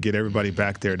think, if they can get everybody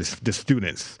back there, the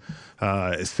students.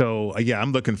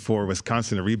 I'm looking for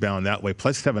Wisconsin to rebound that way.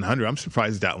 Plus 700. I'm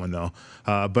surprised at that one, though.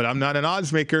 But I'm not an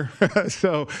odds maker.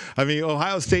 So,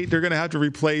 Ohio State, they're going to have to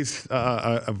replace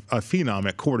a phenom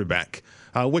at quarterback.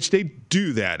 Which they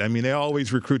do that. They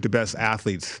always recruit the best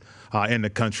athletes in the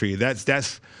country.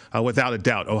 That's without a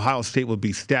doubt. Ohio State will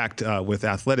be stacked with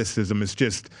athleticism. It's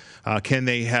just can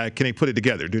they put it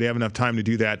together? Do they have enough time to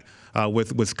do that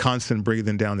with Wisconsin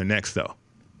breathing down their necks, though?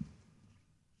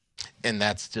 And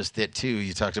that's just it, too.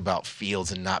 You talked about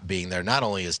Fields and not being there. Not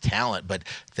only his talent, but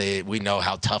we know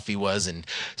how tough he was and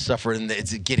suffering.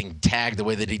 It's getting tagged the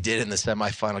way that he did in the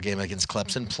semifinal game against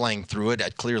Clemson, playing through it.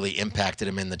 It clearly impacted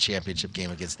him in the championship game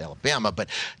against Alabama. But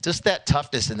just that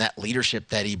toughness and that leadership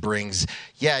that he brings,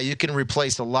 you can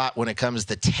replace a lot when it comes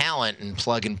to talent and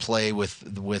plug and play with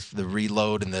the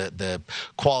reload and the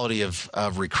quality of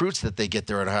recruits that they get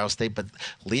there at Ohio State. But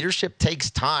leadership takes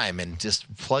time, and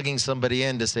just plugging somebody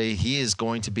in to say he is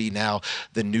going to be now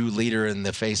the new leader in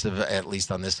the face of, at least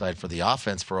on this side for the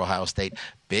offense for Ohio State.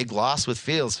 Big loss with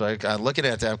Fields. So I'm looking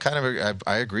at that.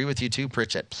 I agree with you too,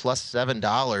 Pritch, at plus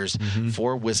 $7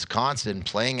 for Wisconsin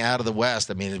playing out of the West.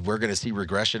 We're going to see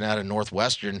regression out of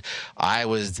Northwestern.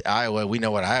 Iowa, we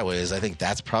know what Iowa is. I think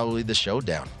that's probably the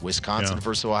showdown. Wisconsin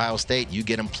versus Ohio State. You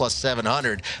get them plus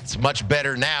 700. It's much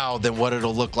better now than what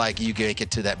it'll look like you make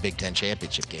it to that Big Ten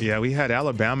championship game. Yeah, we had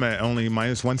Alabama only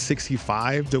minus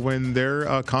 165 to win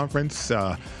their conference.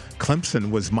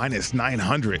 Clemson was minus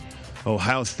 900.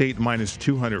 Ohio State minus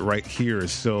 200 right here.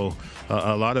 So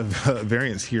a lot of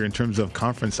variance here in terms of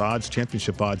conference odds,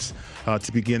 championship odds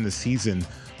to begin the season,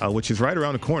 which is right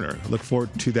around the corner. Look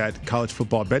forward to that college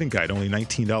football betting guide, only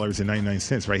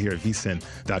 $19.99 right here at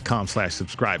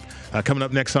vsin.com/subscribe. Coming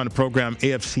up next on the program,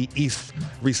 AFC East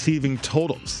receiving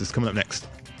totals. This is coming up next.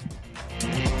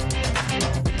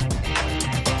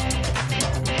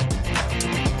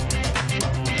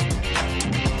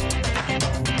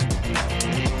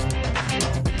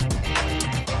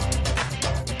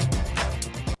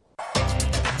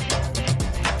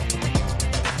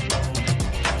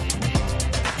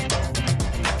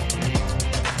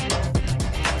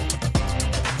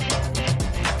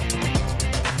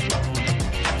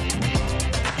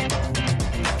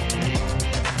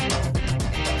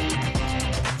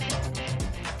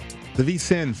 The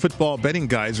VSiN football betting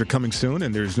guides are coming soon,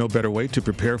 and there's no better way to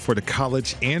prepare for the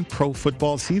college and pro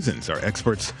football seasons. Our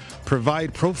experts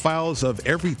provide profiles of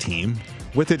every team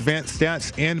with advanced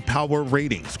stats and power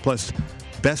ratings, plus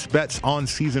best bets on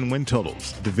season win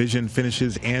totals, division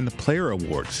finishes, and player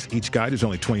awards. Each guide is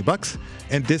only $20,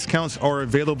 and discounts are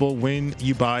available when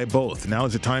you buy both. Now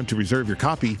is the time to reserve your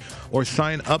copy or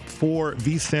sign up for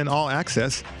VSiN All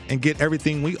Access and get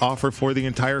everything we offer for the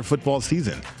entire football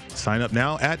season. Sign up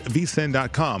now at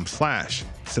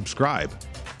vsin.com/subscribe.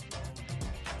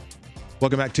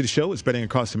 Welcome back to the show. It's Betting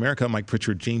Across America. Mike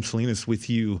Pritchard, James Salinas with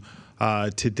you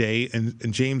today.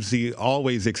 And James, the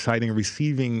always exciting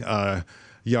receiving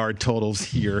yard totals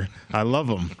here. I love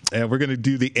them. We're going to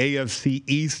do the AFC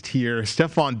East here.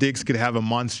 Stephon Diggs could have a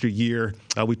monster year.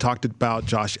 We talked about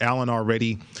Josh Allen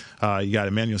already. You got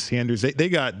Emmanuel Sanders. They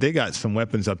got some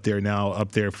weapons up there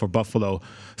for Buffalo.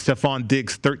 Stephon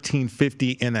Diggs,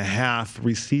 1,350.5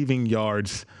 receiving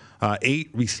yards, 8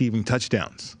 receiving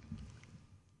touchdowns.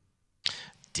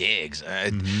 Diggs.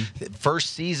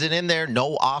 First season in there,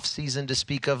 no off season to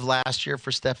speak of last year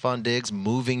for Stephon Diggs,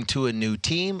 moving to a new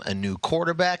team, a new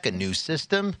quarterback, a new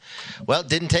system. Well, it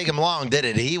didn't take him long, did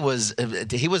it? He was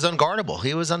unguardable.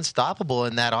 He was unstoppable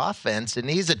in that offense, and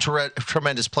he's a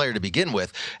tremendous player to begin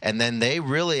with. And then they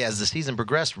really, as the season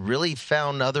progressed, really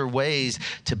found other ways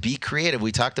to be creative.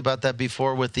 We talked about that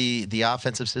before with the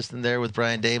offensive system there with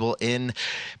Brian Daboll in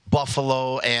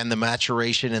Buffalo and the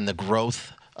maturation and the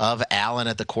growth of Allen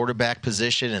at the quarterback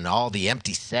position and all the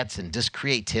empty sets and just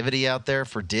creativity out there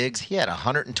for Diggs. He had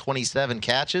 127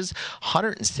 catches,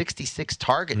 166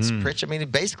 targets. Pritch, I mean,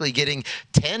 basically getting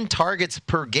 10 targets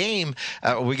per game.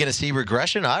 Are we going to see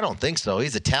regression? I don't think so.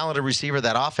 He's a talented receiver.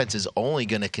 That offense is only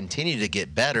going to continue to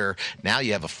get better. Now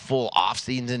you have a full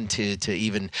offseason to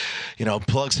even,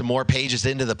 plug some more pages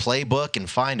into the playbook and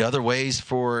find other ways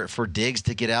for Diggs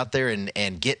to get out there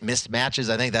and get mismatches.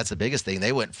 I think that's the biggest thing.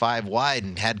 They went 5 wide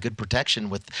and had good protection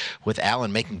with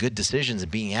Allen making good decisions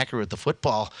and being accurate with the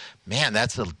football. Man,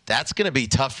 that's going to be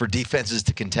tough for defenses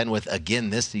to contend with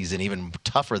again this season, even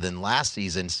tougher than last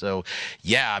season. So,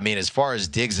 yeah, I mean, as far as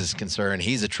Diggs is concerned,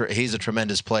 he's a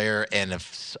tremendous player and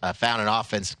found an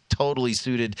offense totally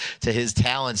suited to his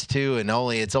talents too, and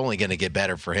it's only going to get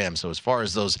better for him. So as far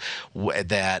as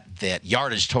that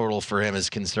yardage total for him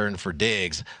is concerned for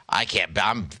Diggs,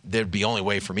 there'd be only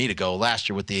way for me to go last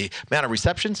year with the amount of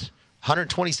receptions.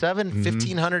 127,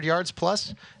 1,500 yards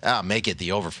plus. Make it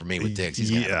the over for me with Diggs.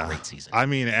 He's going to have a great season. I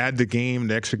mean, add the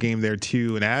extra game there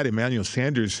too, and add Emmanuel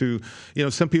Sanders, who,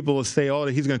 some people will say, oh,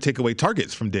 he's going to take away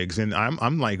targets from Diggs. And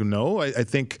I'm like, no, I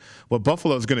think what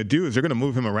Buffalo is going to do is they're going to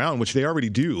move him around, which they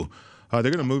already do. They're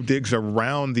going to move Diggs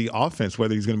around the offense,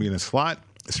 whether he's going to be in a slot,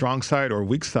 strong side, or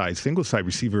weak side, single side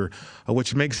receiver,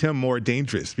 which makes him more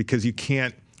dangerous because you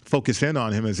can't focus in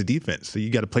on him as a defense. So you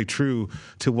got to play true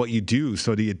to what you do.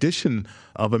 So the addition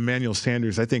of Emmanuel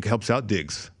Sanders, I think, helps out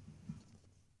Diggs.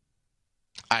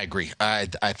 I agree. I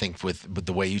think with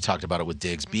the way you talked about it with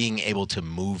Diggs, being able to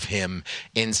move him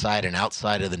inside and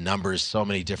outside of the numbers, so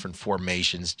many different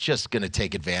formations, just going to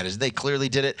take advantage. They clearly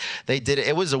did it. They did it.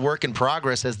 It was a work in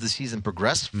progress as the season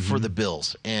progressed for the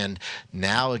Bills. And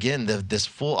now, again, this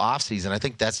full offseason, I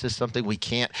think that's just something we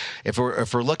can't – if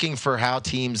we're looking for how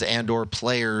teams and or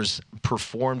players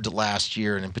performed last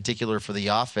year, and in particular for the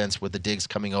offense with the Diggs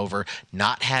coming over,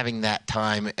 not having that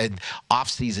time and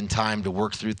off-season time to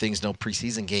work through things, no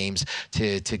preseason games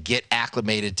to get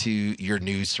acclimated to your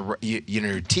new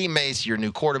teammates, your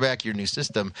new quarterback, your new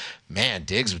system. Man,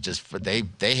 Diggs would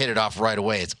they hit it off right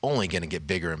away. It's only going to get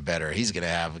bigger and better. He's going to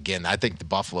have, again, I think the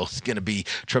Buffalo is going to be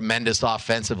tremendous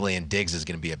offensively, and Diggs is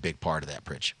going to be a big part of that,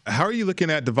 Pritch. How are you looking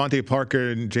at Devontae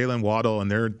Parker and Jalen Waddle and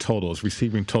their totals,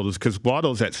 receiving totals? Because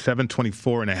Waddle's at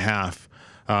 724.5.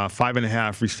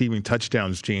 5.5 receiving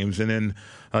touchdowns, James. And then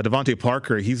Devontae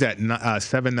Parker, he's at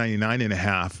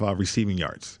 799.5 receiving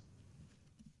yards.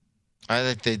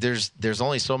 I think there's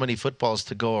only so many footballs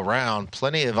to go around.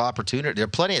 Plenty of opportunity. There's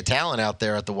plenty of talent out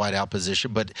there at the wideout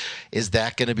position, but is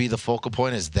that going to be the focal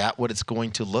point? Is that what it's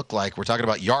going to look like? We're talking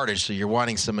about yardage, so you're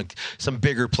wanting some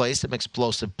bigger plays, some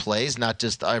explosive plays, not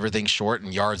just everything short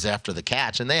and yards after the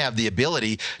catch. And they have the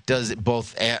ability, does it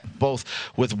both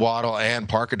with Waddle and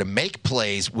Parker, to make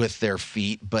plays with their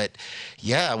feet. But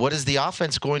yeah, what is the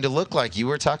offense going to look like? You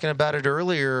were talking about it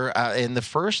earlier in the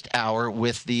first hour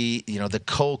with the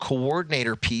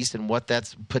coordinator piece and what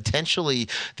that's potentially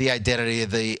the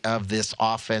identity of this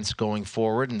offense going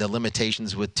forward, and the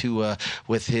limitations with Tua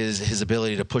with his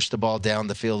ability to push the ball down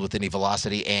the field with any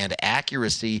velocity and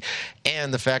accuracy,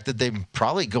 and the fact that they're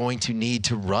probably going to need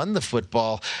to run the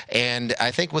football. And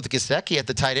I think with Gesicki at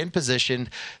the tight end position,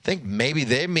 I think maybe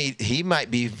he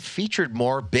might be featured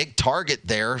more. Big target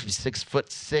there,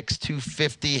 6'6",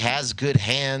 250, has good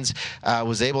hands.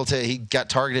 He got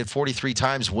targeted 43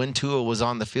 times when Tua was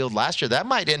on the field last year. That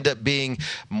might end up being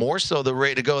more so the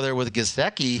way to go there with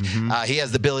Gesicki. He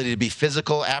has the ability to be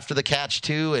physical after the catch,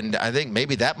 too, and I think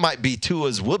maybe that might be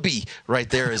Tua's whoopee right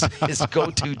there. His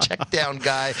go-to check down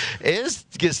guy is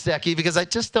Gesicki, because I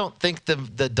just don't think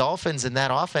the Dolphins in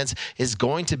that offense is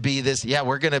going to be this,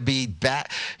 we're going to be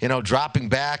back, dropping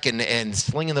back and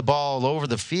slinging the ball all over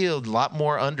the field. A lot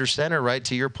more under center, right?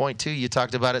 To your point, too, you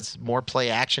talked about it's more play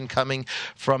action coming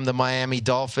from the Miami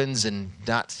Dolphins, and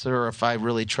not sure if I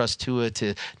really trust Tua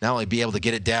to not only be able to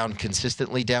get it down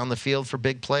consistently down the field for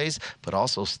big plays, but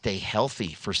also stay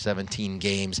healthy for 17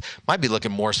 games. Might be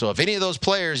looking more so if any of those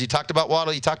players, you talked about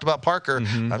Waddle, you talked about Parker,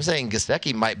 I'm saying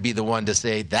Gesicki might be the one to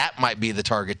say that might be the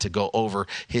target to go over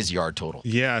his yard total.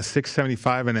 Yeah,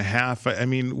 675.5. I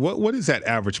mean, what is that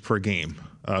average per game?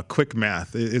 Quick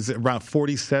math. Is it around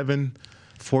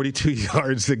 42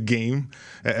 yards a game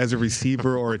as a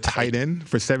receiver or a tight end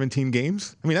for 17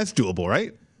 games? I mean, that's doable,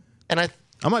 right? And I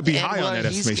might be high on that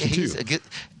estimation, too.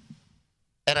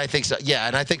 And I think so. Yeah,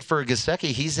 and I think for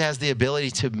Gesicki, he has the ability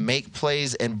to make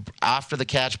plays and after the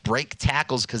catch break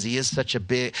tackles, because he is such a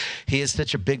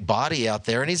big body out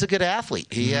there, and he's a good athlete.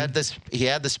 He had the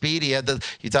speed. He had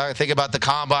think about the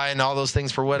combine and all those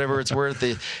things for whatever it's worth.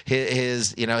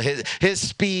 His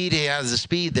speed. He has the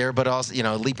speed there, but also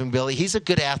leaping ability. He's a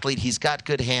good athlete. He's got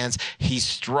good hands. He's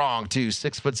strong too,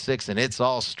 6'6", and it's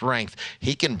all strength.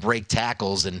 He can break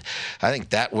tackles, and I think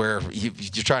that where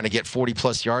you're trying to get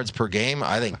 40+ yards per game.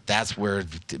 I think that's where,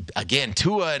 again,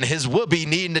 Tua and his whoopee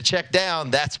needing to check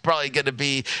down, that's probably going to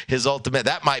be his ultimate.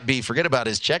 That might be, forget about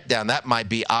his check down, that might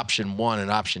be option 1 and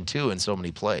option 2 in so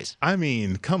many plays. I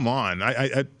mean, come on.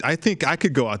 I think I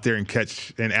could go out there and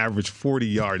catch an average 40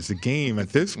 yards a game at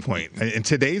this point. In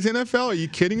today's NFL, are you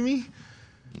kidding me?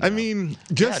 No. I mean,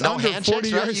 just under 40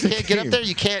 yards right? You can't get up there.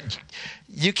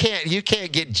 You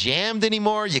can't get jammed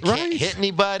anymore. You can't hit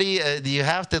anybody. You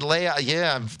have to lay out.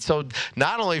 Yeah. So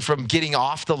not only from getting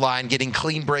off the line, getting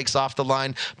clean breaks off the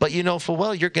line, but full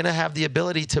well you're going to have the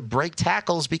ability to break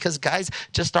tackles because guys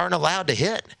just aren't allowed to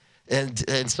hit.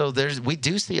 And so we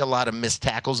do see a lot of missed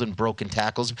tackles and broken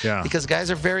tackles because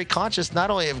guys are very conscious. Not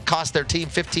only it cost their team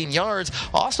 15 yards,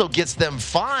 also gets them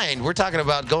fined. We're talking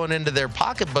about going into their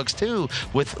pocketbooks too,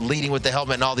 with leading with the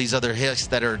helmet and all these other hits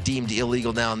that are deemed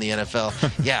illegal now in the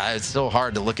NFL. It's so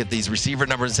hard to look at these receiver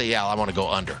numbers and say, I want to go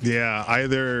under. Yeah,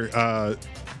 either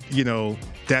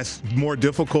that's more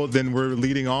difficult than we're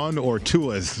leading on, or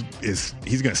Tua is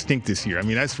he's going to stink this year. I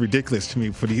mean, that's ridiculous to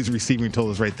me for these receiving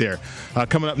totals right there.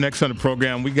 Coming up next on the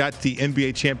program, we got the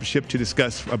NBA championship to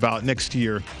discuss about next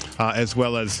year, as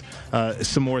well as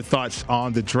some more thoughts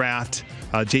on the draft.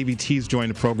 JVT's joined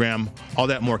the program. All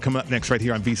that more coming up next right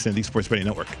here on VSiN, the Sports Betting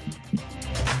Network.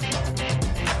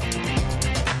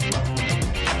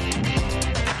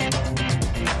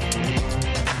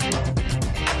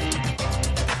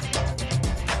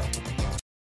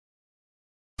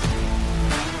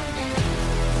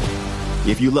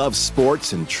 If you love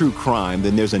sports and true crime,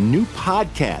 then there's a new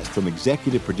podcast from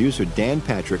executive producer Dan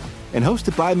Patrick and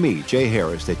hosted by me, Jay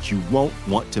Harris, that you won't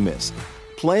want to miss.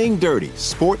 Playing Dirty: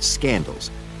 Sports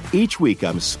Scandals. Each week,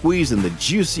 I'm squeezing the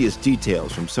juiciest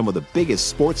details from some of the biggest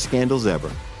sports scandals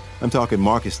ever. I'm talking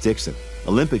Marcus Dixon,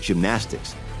 Olympic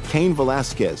gymnastics, Cain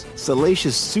Velasquez,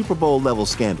 salacious Super Bowl-level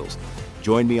scandals.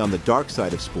 Join me on the dark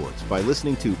side of sports by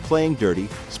listening to Playing Dirty: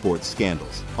 Sports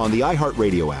Scandals on the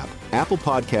iHeartRadio app, Apple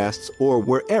Podcasts, or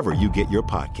wherever you get your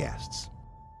podcasts.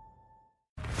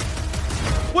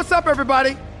 What's up,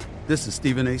 everybody? This is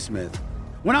Stephen A. Smith.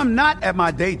 When I'm not at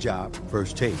my day job,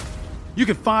 First Take, you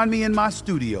can find me in my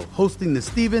studio hosting the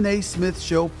Stephen A. Smith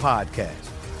Show podcast.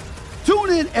 Tune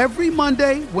in every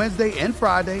Monday, Wednesday, and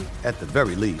Friday, at the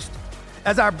very least,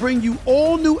 as I bring you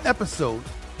all new episodes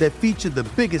that feature the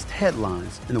biggest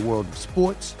headlines in the world of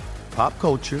sports, pop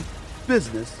culture,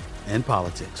 business, and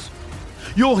politics.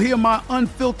 You'll hear my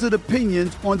unfiltered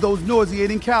opinions on those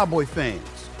nauseating Cowboy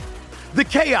fans, the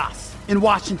chaos in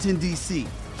Washington, D.C.,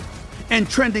 and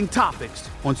trending topics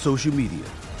on social media,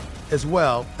 as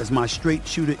well as my straight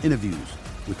shooter interviews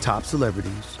with top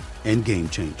celebrities and game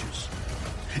changers.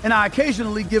 And I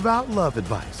occasionally give out love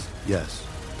advice. Yes,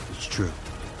 it's true.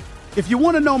 If you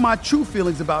want to know my true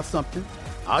feelings about something,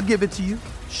 I'll give it to you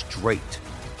straight.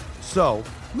 So,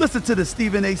 listen to the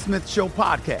Stephen A. Smith Show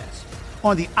podcast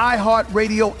on the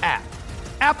iHeartRadio app,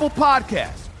 Apple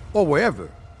Podcasts, or wherever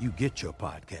you get your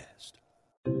podcast.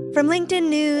 From LinkedIn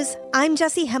News, I'm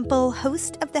Jessie Hempel,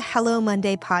 host of the Hello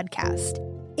Monday podcast.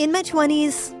 In my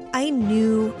 20s, I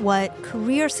knew what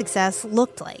career success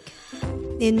looked like.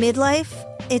 In midlife,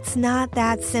 it's not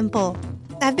that simple.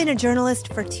 I've been a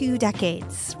journalist for 2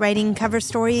 decades, writing cover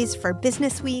stories for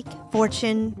Business Week,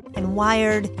 Fortune, and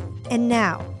Wired. And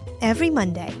now, Every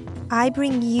Monday, I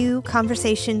bring you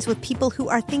conversations with people who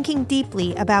are thinking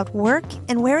deeply about work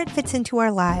and where it fits into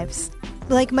our lives.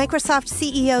 Like Microsoft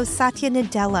CEO Satya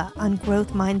Nadella on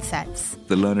growth mindsets.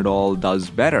 The learn-it-all does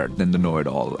better than the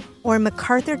know-it-all. Or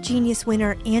MacArthur Genius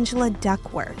winner Angela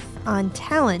Duckworth on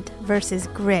talent versus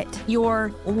grit.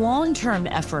 Your long-term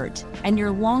effort and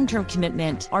your long-term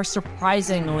commitment are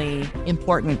surprisingly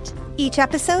important. Each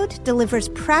episode delivers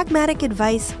pragmatic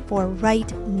advice for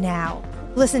right now.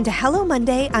 Listen to Hello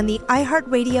Monday on the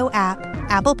iHeartRadio app,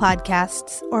 Apple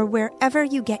Podcasts, or wherever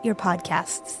you get your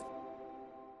podcasts.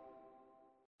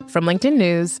 From LinkedIn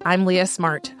News, I'm Leah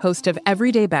Smart, host of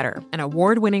Everyday Better, an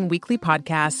award-winning weekly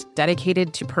podcast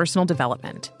dedicated to personal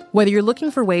development. Whether you're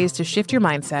looking for ways to shift your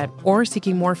mindset or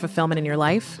seeking more fulfillment in your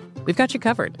life, we've got you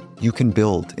covered. You can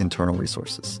build internal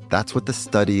resources. That's what the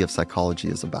study of psychology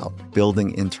is about,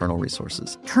 building internal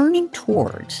resources. Turning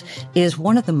towards is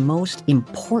one of the most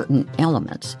important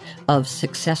elements of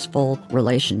successful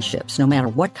relationships, no matter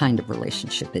what kind of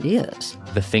relationship it is.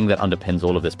 The thing that underpins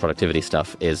all of this productivity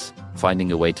stuff is finding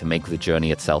a way to make the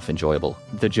journey itself enjoyable.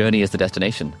 The journey is the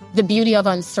destination. The beauty of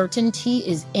uncertainty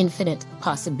is infinite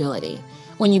possibility.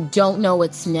 When you don't know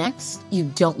what's next, you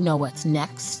don't know what's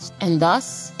next. And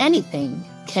thus, anything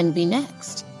can be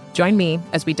next. Join me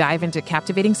as we dive into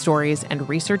captivating stories and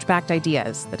research-backed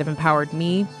ideas that have empowered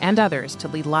me and others to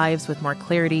lead lives with more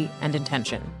clarity and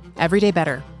intention. Everyday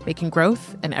Better, making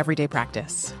growth an everyday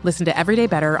practice. Listen to Everyday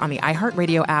Better on the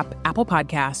iHeartRadio app, Apple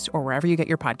Podcasts, or wherever you get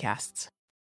your podcasts.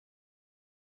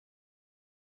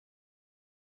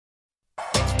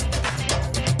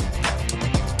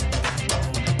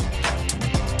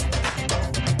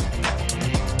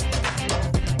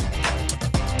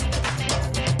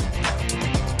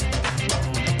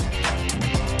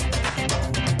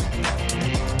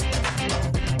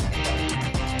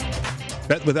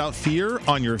 Bet without fear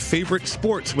on your favorite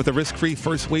sports with a risk-free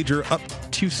first wager up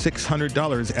to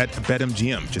 $600 at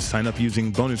BetMGM. Just sign up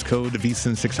using bonus code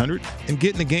VSIN600 and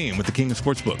get in the game with the King of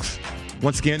Sportsbooks.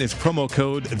 Once again, it's promo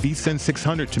code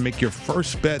VSIN600 to make your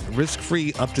first bet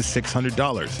risk-free up to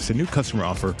 $600. It's a new customer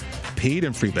offer, paid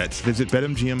and free bets. Visit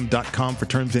BetMGM.com for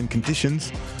terms and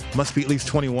conditions. Must be at least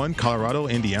 21, Colorado,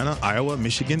 Indiana, Iowa,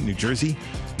 Michigan, New Jersey,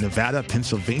 Nevada,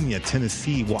 Pennsylvania,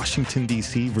 Tennessee, Washington,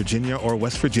 D.C., Virginia, or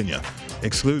West Virginia.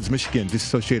 Excludes Michigan.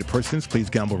 Disassociated persons. Please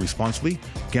gamble responsibly.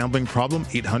 Gambling problem,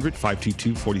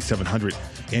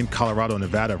 800-522-4700. In Colorado,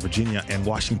 Nevada, Virginia, and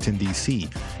Washington, D.C.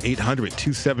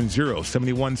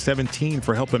 800-270-7117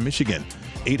 for help in Michigan.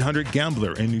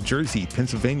 800-GAMBLER in New Jersey,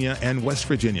 Pennsylvania, and West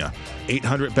Virginia.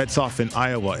 800-BETS-OFF in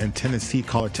Iowa and Tennessee.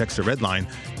 Call or text the red line,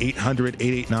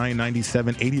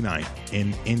 800-889-9789.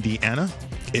 In Indiana,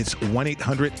 it's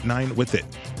 1-800-9-WITH-IT.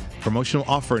 Promotional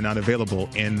offer not available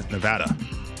in Nevada.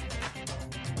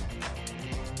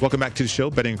 Welcome back to the show,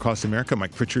 Betting Across America.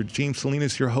 Mike Pritchard, James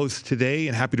Salinas, your host today,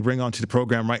 and happy to bring on to the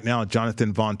program right now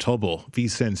Jonathan Von Tobel,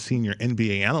 VSIN Senior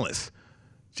NBA Analyst.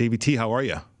 JVT, how are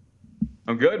you?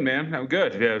 I'm good, man. I'm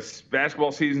good. Yes,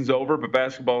 basketball season's over, but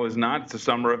basketball is not. It's the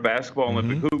summer of basketball,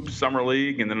 Olympic hoops, summer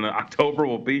league, and then October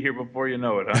will be here before you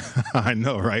know it, huh? I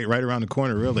know, right? Right around the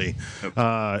corner, really.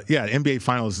 Yeah, NBA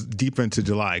Finals deep into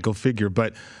July. Go figure.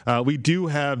 But we do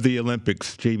have the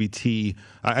Olympics, JVT.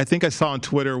 I think I saw on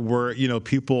Twitter where,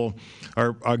 people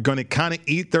are going to kind of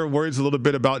eat their words a little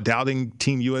bit about doubting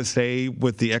Team USA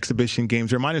with the exhibition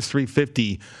games. They're minus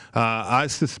 350. I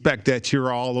suspect that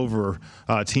you're all over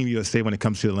Team USA when it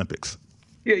comes to the Olympics.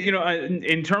 Yeah,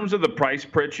 in terms of the price,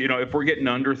 Pritch, if we're getting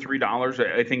under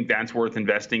 $3, I think that's worth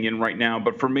investing in right now.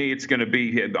 But for me, it's going to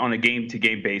be on a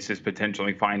game-to-game basis,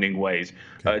 potentially finding ways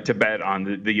to bet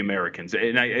on the Americans.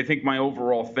 And I think my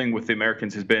overall thing with the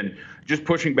Americans has been just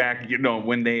pushing back,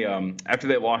 when they after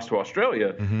they lost to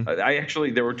Australia,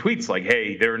 there were tweets like,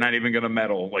 hey, they're not even going to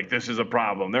medal. Like, this is a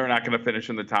problem. They're not going to finish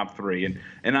in the top three.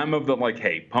 And I'm of the like,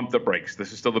 hey, pump the brakes.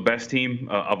 This is still the best team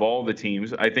of all the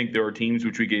teams. I think there are teams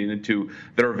which we get into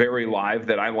that are very live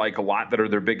that I like a lot, that are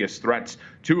their biggest threats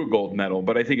to a gold medal.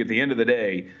 But I think at the end of the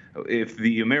day, if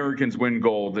the Americans win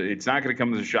gold, it's not going to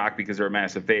come as a shock because they're a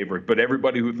massive favorite. But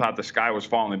everybody who thought the sky was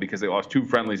falling because they lost 2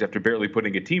 friendlies after barely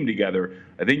putting a team together,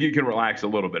 I think you can relax a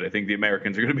little bit. I think the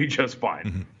Americans are going to be just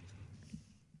fine.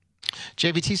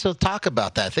 JVT, so talk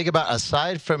about that. Think about,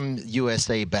 aside from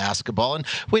USA basketball, and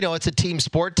we know it's a team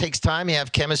sport, takes time, you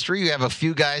have chemistry, you have a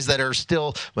few guys that are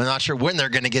still, we're not sure when they're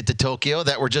going to get to Tokyo,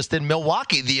 that were just in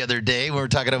Milwaukee the other day. We were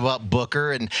talking about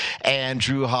Booker and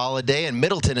Drew Holiday, and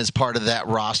Middleton is part of that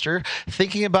roster.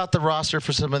 Thinking about the roster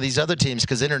for some of these other teams,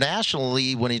 because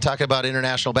internationally, when you talk about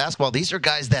international basketball, these are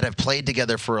guys that have played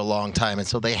together for a long time, and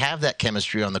so they have that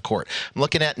chemistry on the court. I'm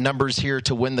looking at numbers here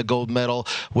to win the gold medal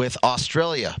with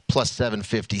Australia, plus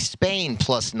 750, Spain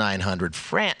plus 900,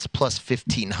 France plus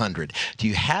 1,500. Do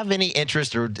you have any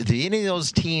interest, or do any of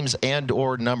those teams and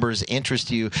or numbers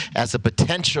interest you as a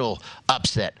potential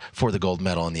upset for the gold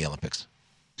medal in the Olympics?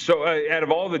 So out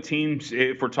of all the teams,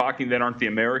 if we're talking that aren't the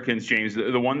Americans, James,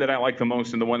 the one that I like the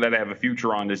most and the one that I have a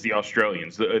future on is the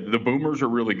Australians. The Boomers are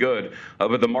really good,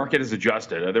 but the market has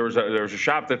adjusted. There was a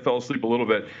shop that fell asleep a little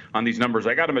bit on these numbers.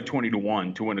 I got them at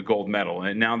 20-1 to win a gold medal,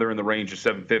 and now they're in the range of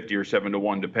 750 or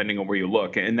 7-1, depending on where you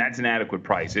look, and that's an adequate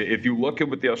price. If you look at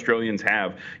what the Australians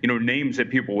have, names that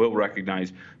people will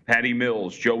recognize: Patty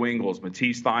Mills, Joe Ingles,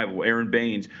 Matisse Thybulle, Aaron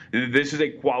Baines. This is a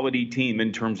quality team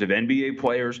in terms of NBA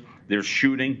players. There's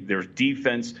shooting, there's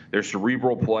defense, there's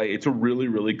cerebral play. It's a really,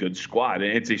 really good squad.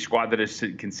 And it's a squad that has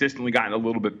consistently gotten a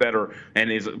little bit better and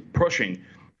is pushing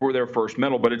for their first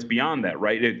medal, but it's beyond that,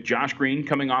 right? Josh Green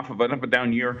coming off of an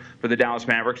up-and-down year for the Dallas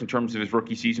Mavericks in terms of his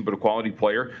rookie season, but a quality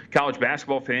player. College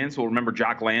basketball fans will remember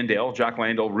Jock Landale. Jock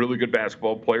Landale, really good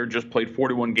basketball player, just played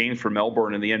 41 games for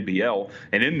Melbourne in the NBL,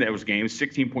 and in those games,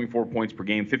 16.4 points per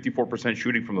game, 54%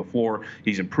 shooting from the floor.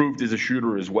 He's improved as a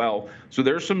shooter as well. So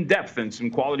there's some depth and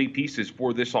some quality pieces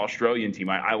for this Australian team.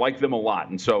 I like them a lot.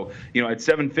 And so, at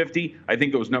 750, I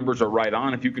think those numbers are right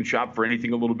on. If you can shop for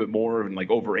anything a little bit more and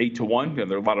like over 8-1,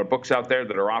 there are a lot of books out there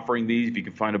that are offering these. If you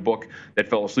can find a book that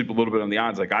fell asleep a little bit on the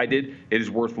odds like I did, it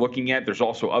is worth looking at. There's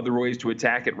also other ways to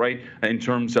attack it, right? In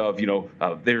terms of,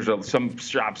 there's some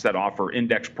shops that offer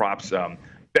index props,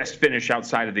 best finish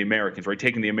outside of the Americans, right?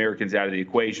 Taking the Americans out of the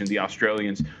equation, the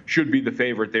Australians should be the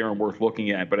favorite there and worth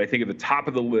looking at. But I think at the top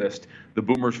of the list, the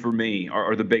Boomers for me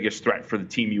are the biggest threat for the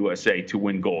Team USA to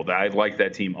win gold. I like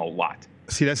that team a lot.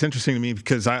 See, that's interesting to me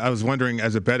because I was wondering,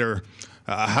 as a bettor,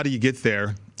 how do you get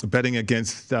there? Betting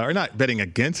against, or not betting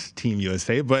against Team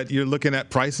USA, but you're looking at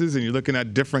prices and you're looking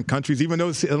at different countries, even though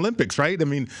it's the Olympics, right? I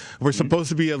mean, we're supposed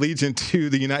to be allegiant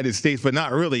to the United States, but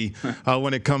not really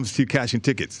when it comes to cashing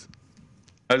tickets.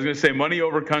 I was going to say money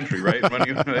over country, right?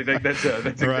 Money, I think that's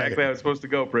exactly right. How it's supposed to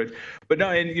go, Pritch. But no,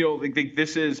 and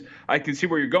this is, I can see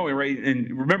where you're going, right?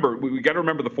 And remember, we got to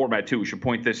remember the format too. We should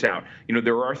point this out.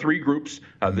 There are 3 groups.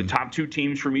 The top 2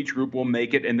 teams from each group will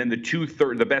make it, and then the two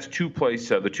best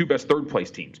third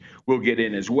place teams will get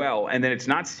in as well. And then it's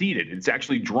not seeded; it's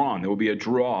actually drawn. There will be a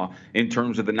draw in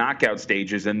terms of the knockout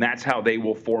stages, and that's how they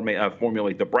will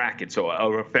formulate the bracket. So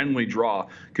a friendly draw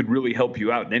could really help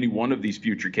you out in any one of these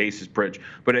future cases, Pritch.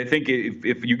 But I think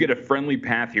if you get a friendly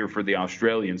path here for the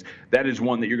Australians, that is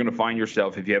one that you're going to find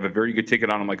yourself, if you have a very good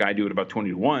ticket on them like I do at about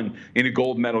 20-1, in a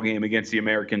gold medal game against the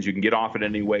Americans. You can get off it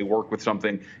anyway, work with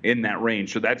something in that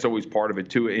range. So that's always part of it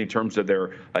too in terms of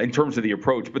the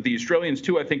approach. But the Australians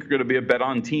too, I think, are going to be a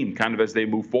bet-on team kind of as they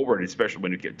move forward, especially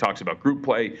when it talks about group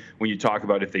play, when you talk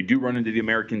about if they do run into the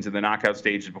Americans in the knockout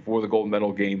stages before the gold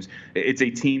medal games. It's a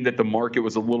team that the market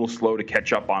was a little slow to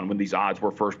catch up on when these odds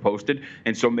were first posted.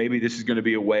 And so maybe this is going to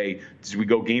be a way, as we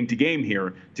go game to game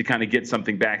here, to kind of get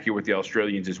something back here with the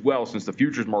Australians as well, since the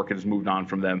futures market has moved on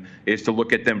from them, is to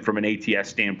look at them from an ATS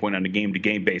standpoint on a game to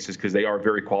game basis, because they are a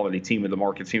very quality team and the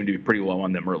market seemed to be pretty low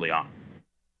on them early on.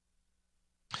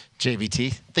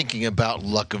 JVT, thinking about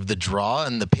luck of the draw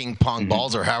and the ping pong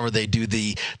balls, or however they do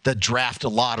the draft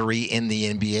lottery in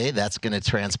the NBA. That's going to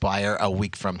transpire a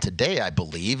week from today, I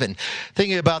believe. And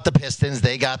thinking about the Pistons,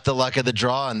 they got the luck of the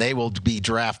draw, and they will be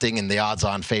drafting, and the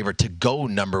odds-on favorite to go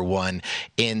number 1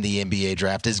 in the NBA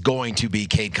draft is going to be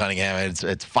Cade Cunningham.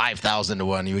 It's 5,000 to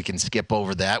 1. We can skip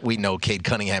over that. We know Cade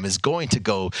Cunningham is going to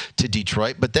go to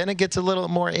Detroit, but then it gets a little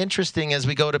more interesting as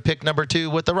we go to pick number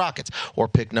 2 with the Rockets, or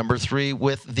pick number 3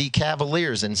 with the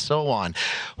Cavaliers, and so on.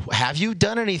 Have you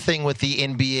done anything with the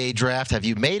NBA draft? Have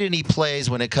you made any plays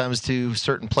when it comes to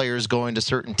certain players going to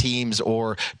certain teams,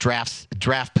 or draft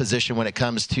position when it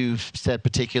comes to said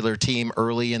particular team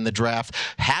early in the draft?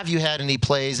 Have you had any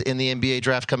plays in the NBA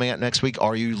draft coming up next week?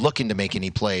 Are you looking to make any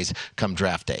plays come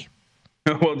draft day?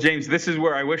 Well, James, this is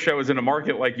where I wish I was in a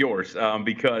market like yours,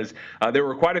 because there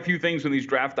were quite a few things in these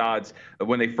draft odds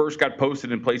when they first got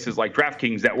posted in places like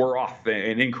DraftKings that were off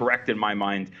and incorrect in my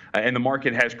mind, and the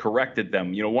market has corrected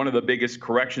them. One of the biggest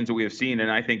corrections that we have seen,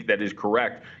 and I think that is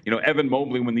correct, Evan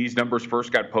Mobley, when these numbers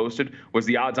first got posted, was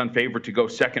the odds-on favorite to go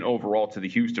 2nd overall to the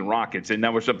Houston Rockets, and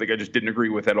that was something I just didn't agree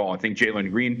with at all. I think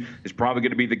Jalen Green is probably going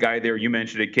to be the guy there. You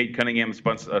mentioned it. Cade Cunningham,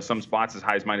 some spots as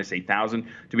high as minus 8,000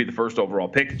 to be the 1st overall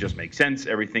pick. It just makes sense.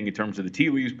 sense. Everything in terms of the tea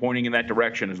leaves pointing in that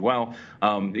direction as well.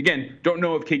 Again, don't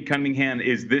know if Cade Cunningham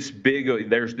is this big.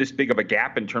 There's this big of a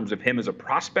gap in terms of him as a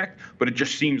prospect, but it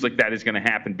just seems like that is going to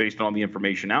happen based on all the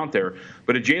information out there.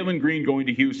 But a Jalen Green going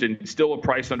to Houston, still a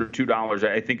price under $2,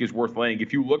 I think is worth laying.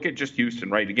 If you look at just Houston,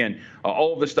 right, again,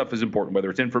 all of this stuff is important, whether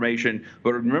it's information,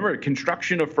 but remember,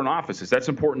 construction of front offices, that's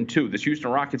important too. This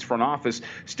Houston Rockets front office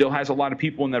still has a lot of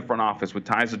people in that front office with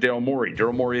ties to Daryl Morey.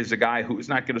 Daryl Morey is a guy who is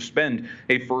not going to spend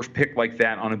a first pick like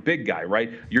that on a big guy,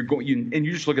 right? And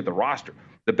you just look at the roster.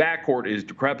 The backcourt is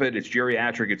decrepit, it's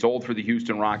geriatric, it's old for the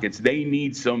Houston Rockets. They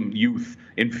need some youth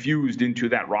infused into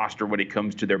that roster when it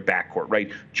comes to their backcourt,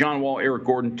 right? John Wall, Eric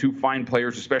Gordon, two fine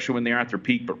players, especially when they're at their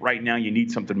peak, but right now you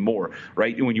need something more,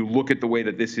 right? And when you look at the way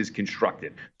that this is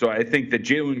constructed. So I think that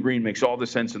Jalen Green makes all the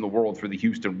sense in the world for the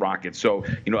Houston Rockets. So,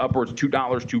 upwards $2,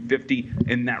 $2.50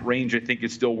 in that range, I think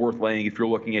is still worth laying if you're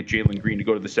looking at Jalen Green to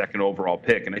go to the second overall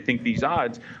pick. And I think these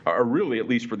odds are really, at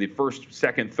least for the first,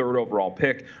 second, third overall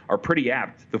pick, are pretty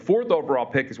apt. The fourth overall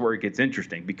pick is where it gets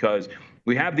interesting because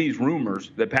we have these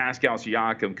rumors that Pascal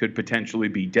Siakam could potentially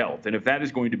be dealt. And if that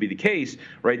is going to be the case,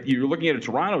 right, you're looking at a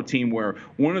Toronto team where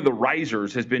one of the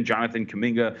risers has been Jonathan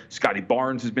Kuminga. Scotty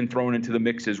Barnes has been thrown into the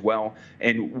mix as well.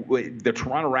 And the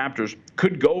Toronto Raptors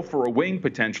could go for a wing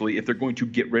potentially if they're going to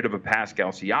get rid of a Pascal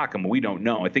Siakam. We don't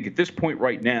know. I think at this point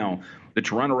right now, the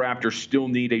Toronto Raptors still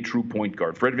need a true point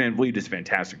guard. Fred VanVleet is a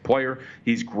fantastic player.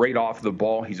 He's great off the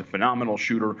ball. He's a phenomenal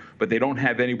shooter, but they don't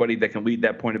have anybody that can lead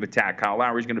that point of attack. Kyle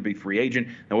Lowry's going to be free agent.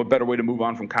 And what better way to move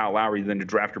on from Kyle Lowry than to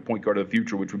draft your point guard of the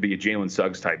future, which would be a Jalen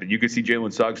Suggs type. And you can see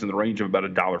Jalen Suggs in the range of about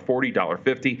 $1.40,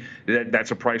 $1.50.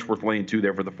 That's a price worth laying to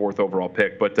there for the fourth overall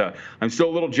pick. But I'm still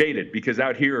a little jaded because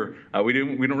out here we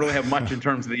don't really have much in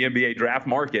terms of the NBA draft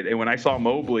market. And when I saw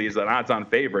Mobley as an odds-on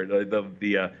favorite,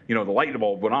 the light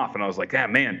bulb went off, and I was like,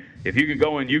 man, if you can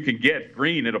go and you can get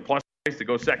Green at a plus price to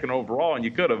go second overall, and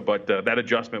you could have, but that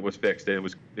adjustment was fixed. It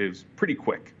was pretty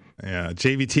quick. Yeah,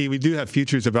 JVT, we do have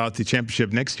futures about the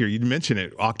championship next year. You mentioned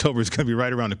it. October is going to be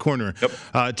right around the corner.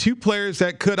 Yep. Two players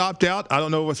that could opt out. I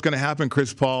don't know what's going to happen,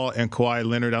 Chris Paul and Kawhi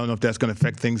Leonard. I don't know if that's going to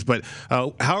affect things. But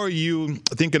how are you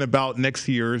thinking about next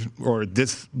year or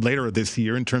later this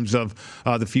year in terms of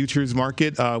the futures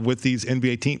market with these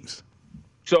NBA teams?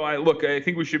 So I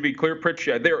think we should be clear, Pritch.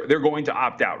 They're going to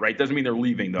opt out, right? Doesn't mean they're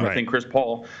leaving, though. Right. I think Chris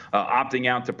Paul opting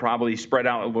out to probably spread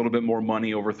out a little bit more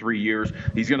money over 3 years.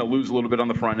 He's going to lose a little bit on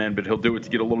the front end, but he'll do it to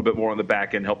get a little bit more on the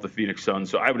back end, help the Phoenix Suns.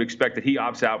 So I would expect that he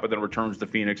opts out, but then returns to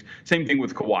Phoenix. Same thing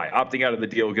with Kawhi, opting out of the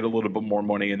deal, get a little bit more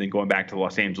money, and then going back to the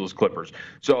Los Angeles Clippers.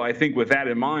 So I think with that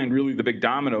in mind, really the big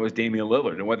domino is Damian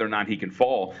Lillard and whether or not he can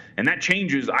fall. And that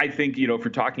changes, I think, if you're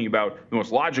talking about the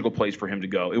most logical place for him to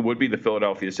go, it would be the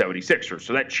Philadelphia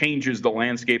 76ers. So that changes the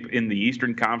landscape in the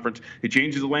Eastern Conference. It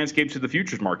changes the landscapes of the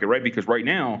futures market, right? Because right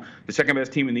now, the second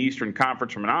best team in the Eastern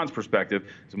Conference from an odds perspective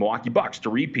is the Milwaukee Bucks to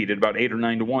repeat at about 8 or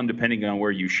 9 to 1, depending on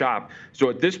where you shop. So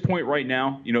at this point right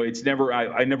now, it's never,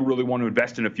 I never really want to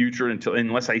invest in a future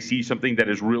unless I see something that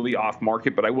is really off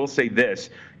market. But I will say this,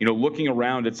 looking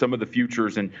around at some of the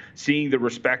futures and seeing the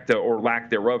respect or lack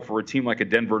thereof for a team like a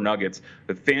Denver Nuggets,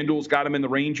 the FanDuel's got them in the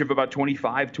range of about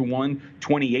 25 to 1,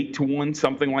 28 to 1,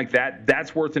 something like that.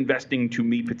 That's worth investing to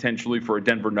me potentially for a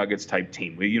Denver Nuggets type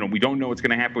team. We don't know what's going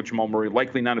to happen with Jamal Murray,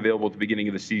 likely not available at the beginning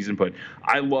of the season, but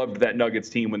I loved that Nuggets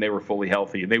team when they were fully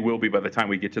healthy, and they will be by the time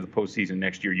we get to the postseason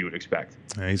next year, you would expect.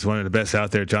 He's one of the best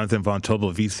out there. Jonathan Von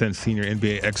Tobel, VSiN senior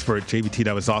NBA expert. JVT,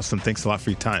 that was awesome. Thanks a lot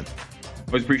for your time.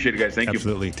 Always appreciate it, guys. Thank you.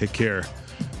 Absolutely. Take care.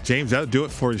 James, that'll do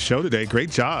it for the show today. Great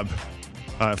job.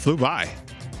 Flew by.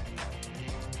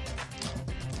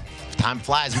 Time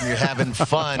flies when you're having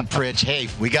fun, Pritch. Hey,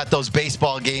 we got those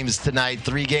baseball games tonight,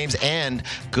 3 games, and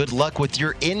good luck with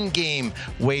your in-game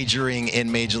wagering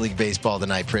in Major League Baseball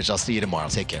tonight, Pritch. I'll see you tomorrow.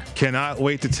 Take care. Cannot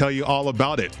wait to tell you all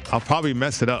about it. I'll probably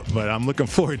mess it up, but I'm looking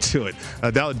forward to it.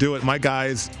 That'll do it. My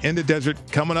guys in the desert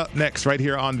coming up next right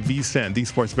here on VSiN, the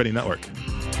Sports Betting Network.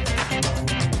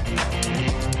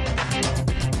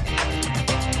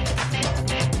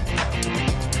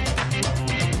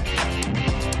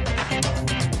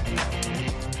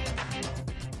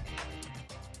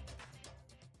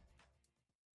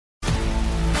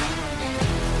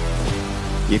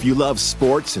 If you love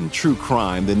sports and true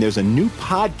crime, then there's a new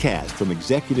podcast from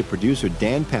executive producer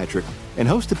Dan Patrick and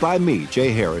hosted by me,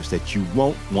 Jay Harris, that you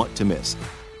won't want to miss.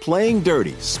 Playing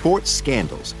Dirty: Sports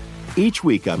Scandals. Each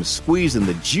week, I'm squeezing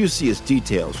the juiciest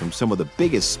details from some of the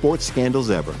biggest sports scandals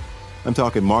ever. I'm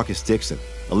talking Marcus Dixon,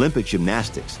 Olympic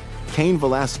gymnastics, Cain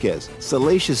Velasquez,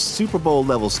 salacious Super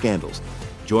Bowl-level scandals.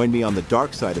 Join me on the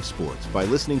dark side of sports by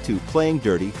listening to Playing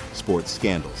Dirty: Sports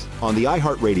Scandals on the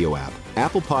iHeartRadio app,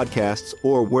 Apple Podcasts,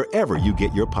 or wherever you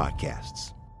get your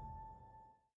podcasts.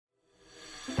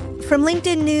 From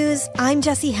LinkedIn News, I'm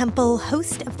Jessie Hempel,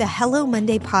 host of the Hello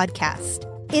Monday podcast.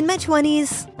 In my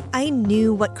 20s, I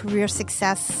knew what career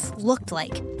success looked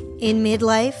like. In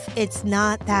midlife, it's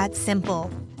not that simple.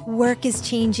 Work is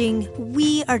changing,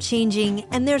 we are changing,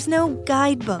 and there's no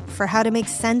guidebook for how to make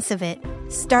sense of it.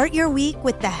 Start your week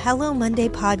with the Hello Monday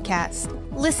podcast.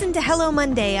 Listen to Hello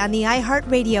Monday on the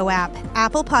iHeartRadio app,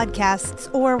 Apple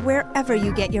Podcasts, or wherever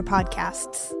you get your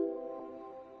podcasts.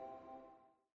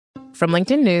 From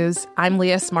LinkedIn News, I'm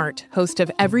Leah Smart, host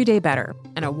of Everyday Better,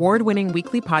 an award-winning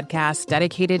weekly podcast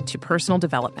dedicated to personal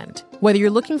development. Whether you're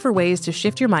looking for ways to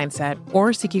shift your mindset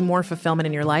or seeking more fulfillment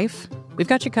in your life, we've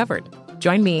got you covered.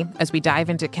 Join me as we dive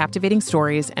into captivating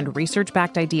stories and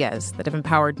research-backed ideas that have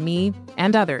empowered me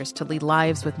and others to lead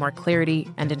lives with more clarity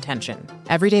and intention.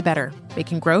 Everyday Better,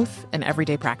 making growth an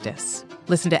everyday practice.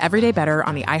 Listen to Everyday Better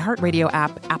on the iHeartRadio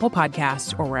app, Apple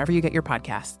Podcasts, or wherever you get your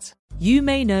podcasts. You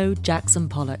may know Jackson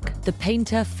Pollock, the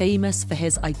painter famous for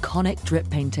his iconic drip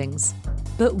paintings.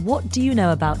 But what do you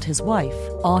know about his wife,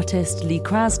 artist Lee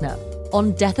Krasner?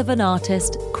 On Death of an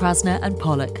Artist, Krasner and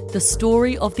Pollock, the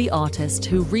story of the artist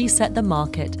who reset the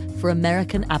market for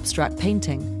American abstract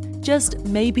painting. Just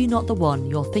maybe not the one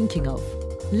you're thinking of.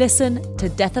 Listen to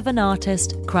Death of an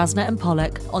Artist, Krasner and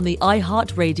Pollock on the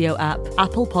iHeartRadio app,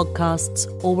 Apple Podcasts,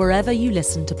 or wherever you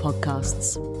listen to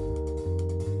podcasts.